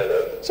mgbe ahụ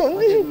so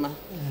ndị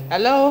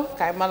hello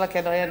ka anyị mara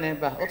kedu onye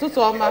n'ebe a ụtụtụ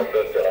ọma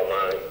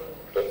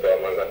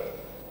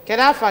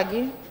kedu afa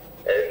gị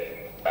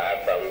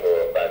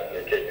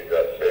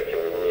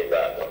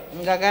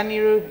ngaga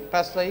n'iru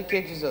Pastor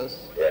Ike Jizọs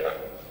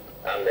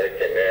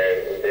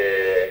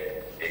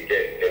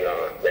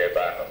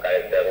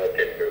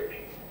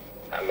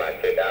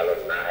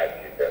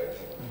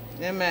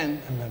amen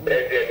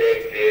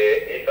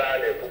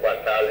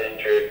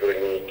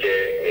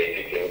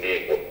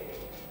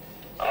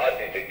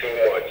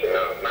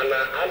mana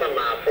ana m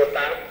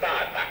afụta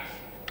tata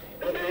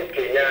ndị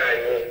okenye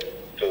anyị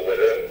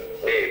tụwere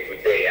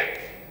na-ebute ya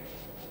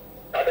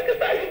ọ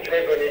dịkịta anyị chụrụ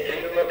ego n'ike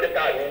ihe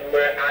nkịta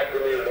n'ime agụ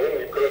niile ụmụ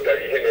ikorobịa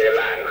ihe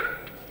na-ele ana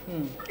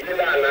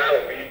ile ana ahụ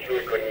bụ iju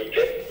ego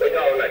n'ike onye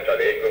ọbụla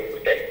chọrọ ego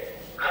mbute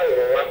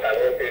ahụrụ nwata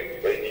nwoke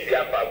ejiri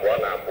afọ abụọ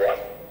na abụọ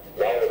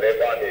na ọ hụrụ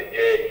ebe ọ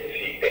na-eje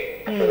isi ite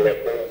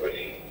nwekwa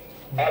ngosi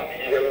ọ bụ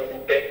ihe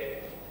mwute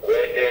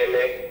wee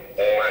deele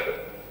mmadụ.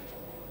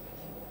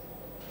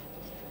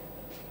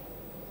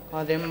 Ọ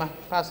dị mma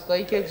Pastor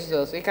Ike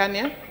Jizọs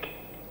ịkanya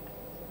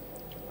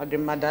ọ dị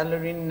mma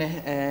dalụrị nne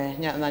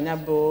na ya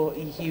bụ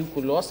ihe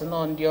ikwulu ọ sị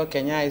na ndị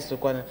okenye anyị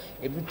sokwa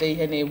ebute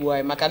ihe na-egbu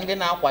anyị maka ndị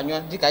na-akwanyụ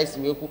dịka anyị si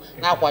wekwu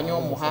na-akwanyụ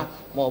ụmụ ha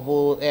ma ọ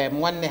bụ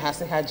nwanne ha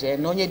sị ha jee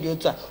na onye dị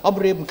otu a ọ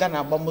bụrụ Ebuka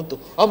na-agba moto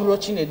ọ bụrụ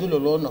Chinedu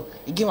lụrụ ụlọ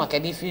gị maka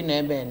dị ife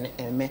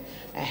na-eme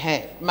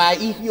ma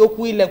ihe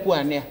okwu ilekwu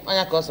anị ya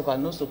onye ka ọ sokwa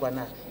na o sokwa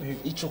na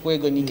ịchụkwa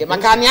ego n'ike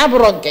maka anyị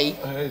abụrọ nke gị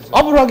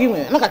ọ bụrụ gị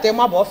nwere nakọta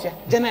ịma bụ ọfịa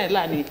jeneral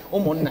anyị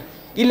ụmụnna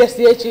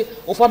ilesi echi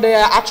ụfọdụ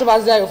ya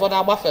achụbazi ya ụfọdụ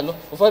agbafelu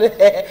ụfọdụ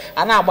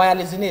a na-agba ya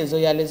lezi na-ezo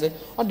ya lezi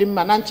ọ dị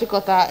mma na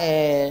nchịkọta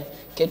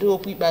kedu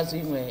okwu ikpeazụ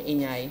ị nwere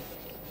inye anyị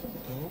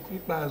okwu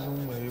ikpeazụ m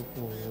nwere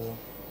ikwu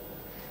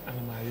ana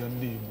m ayọ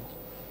ndị Igbo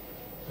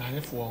na anyị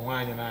fụọ onwe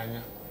anyị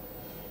n'anya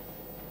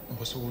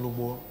mbọsị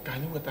ụlọgbo ka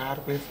anyị nweta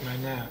arụkwa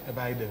ịfụnanya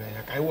ebe anyị debe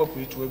ya ka anyị wepụ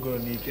ịchụ ego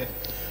n'ike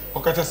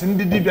ọkachasị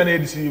ndị dibịa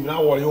na-edisi Igbo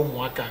na-awọrị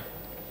ụmụaka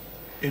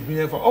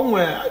ebinyefe ọ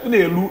nwere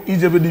na-elu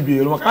ijebe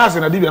dibịa elu maka na asị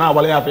na dibịa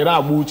na-agbara ya afọ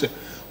na-agba uche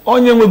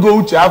onye nwego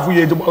uche afọ ya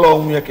eji gbara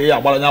onwe ya ka ya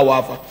agbara nyawa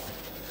afa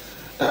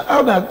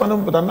a na-akpanụ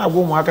mpụta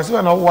na-agwa ụmụaka sị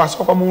na ọwụwa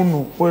asọkwa m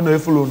unu onye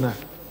na-efolo na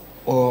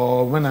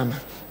omenala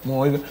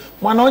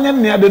mana onye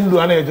nna ya dị ndụ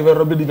a na-ejebe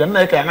robe dibịa nna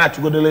ya ka ya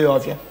na-achụgodele ya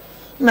ọfịa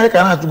nna ya ka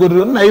ya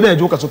na-achụgodele nna ya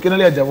na-eje ụka so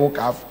kenele ya jebe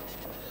ụka afọ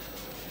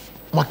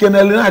ma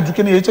kenele na-ajụ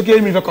kenele ya echeke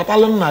ime ife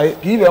kọtalụ nna ya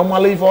ka ibe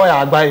nwala ife ọ ya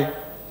agbaghị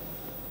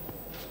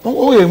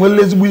o ya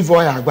enwele ezigbo ife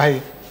ọ ya agbaghị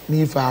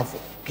n'ife afọ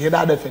ka ịda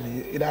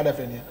adefene ya na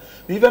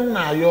ife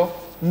nna ayọ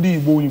ndị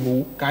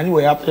Igbo ka anyị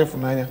wee apụ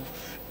ịfụnanya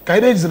ka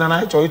anyị ejizina na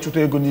anyị chọrọ ịchụta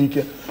ego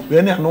n'ike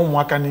wee na-ana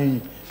ụmụaka n'iyi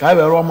ka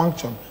anyị wee rụọ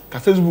mankshọn ka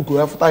Facebook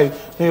wee fụta anyị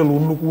n'elu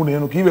nnukwu na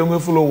elu ka ibe nwee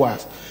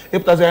followers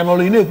ịpụtazi ya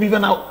n'ọrụ ị na-ekwu ife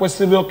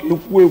na-akwesịrị ka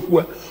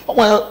ekwu ọ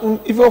nwere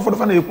ife ụfọdụ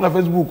fa na-ekwu na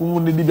Facebook nwụ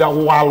ndị dibịa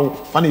gwụwa alụ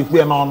fa na-ekwu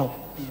ya n'ọnụ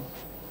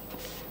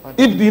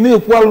ịpụta ị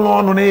na-ekwu alụ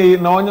n'ọnụ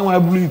na onye nwe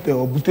buru ite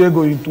o bute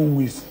ego in 2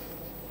 weeks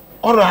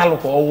ọrụ alụ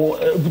ka ọwụ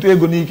bute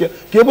ego n'ike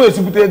ka ebe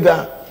esi bute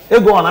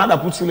ego ọ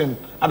na-adapụ silin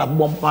adapụ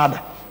gbọmkpọ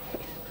ada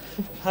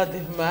ọ dị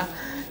mma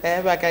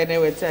ebe a ka anyị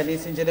na-eweta ya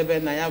n'isi njedebe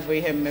na ya bụ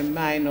ihe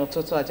mmemme anyị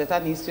n'ụtụtụ a cheta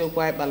na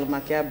isiokwu anyị kpalụ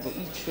maka ya bụ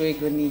ịchụ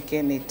ego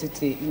n'ike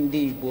n'etiti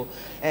ndị Igbo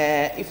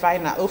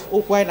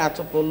okwu anyị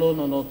na-atụpụla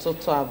ụnụ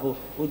n'ụtụtụ a bụ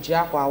oji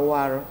akwa awụ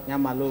arụ ya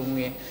mala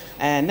onwe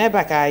ya n'ebe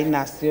a ka anyị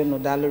na-asị ụnụ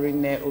dalụrị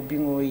nne Obi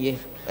Nwoye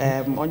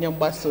onye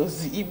mgbasa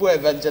ozi Igbo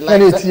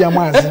evangelizer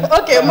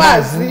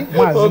maazị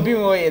Obi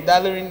Nwoye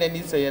dalụrị nne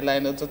n'isonyela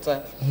anyị n'ụtụtụ a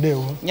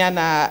ya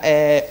na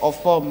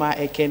ọfọma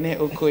Ekene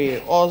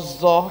Okoye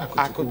ọzọ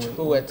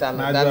Akụchukwu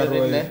wetala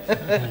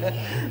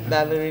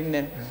dalụrị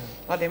nne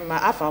ọ dị mma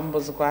afọ m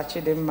bụzikwa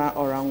Chidimma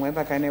Ọranwe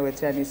ebe ka anyị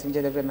na-eweta ya n'isi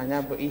njedebe na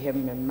ya bụ ihe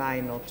mmemme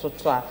anyị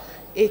n'ụtụtụ a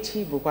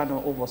echi bụkwa na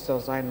ụbọchị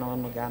ọzọ anyị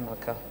n'ọnụ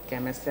ga-anọkọ ka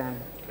emesịa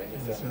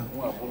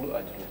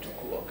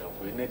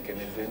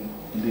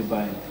ndị be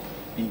anyị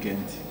ige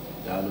ntị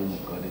daalụ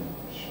nke ọ dị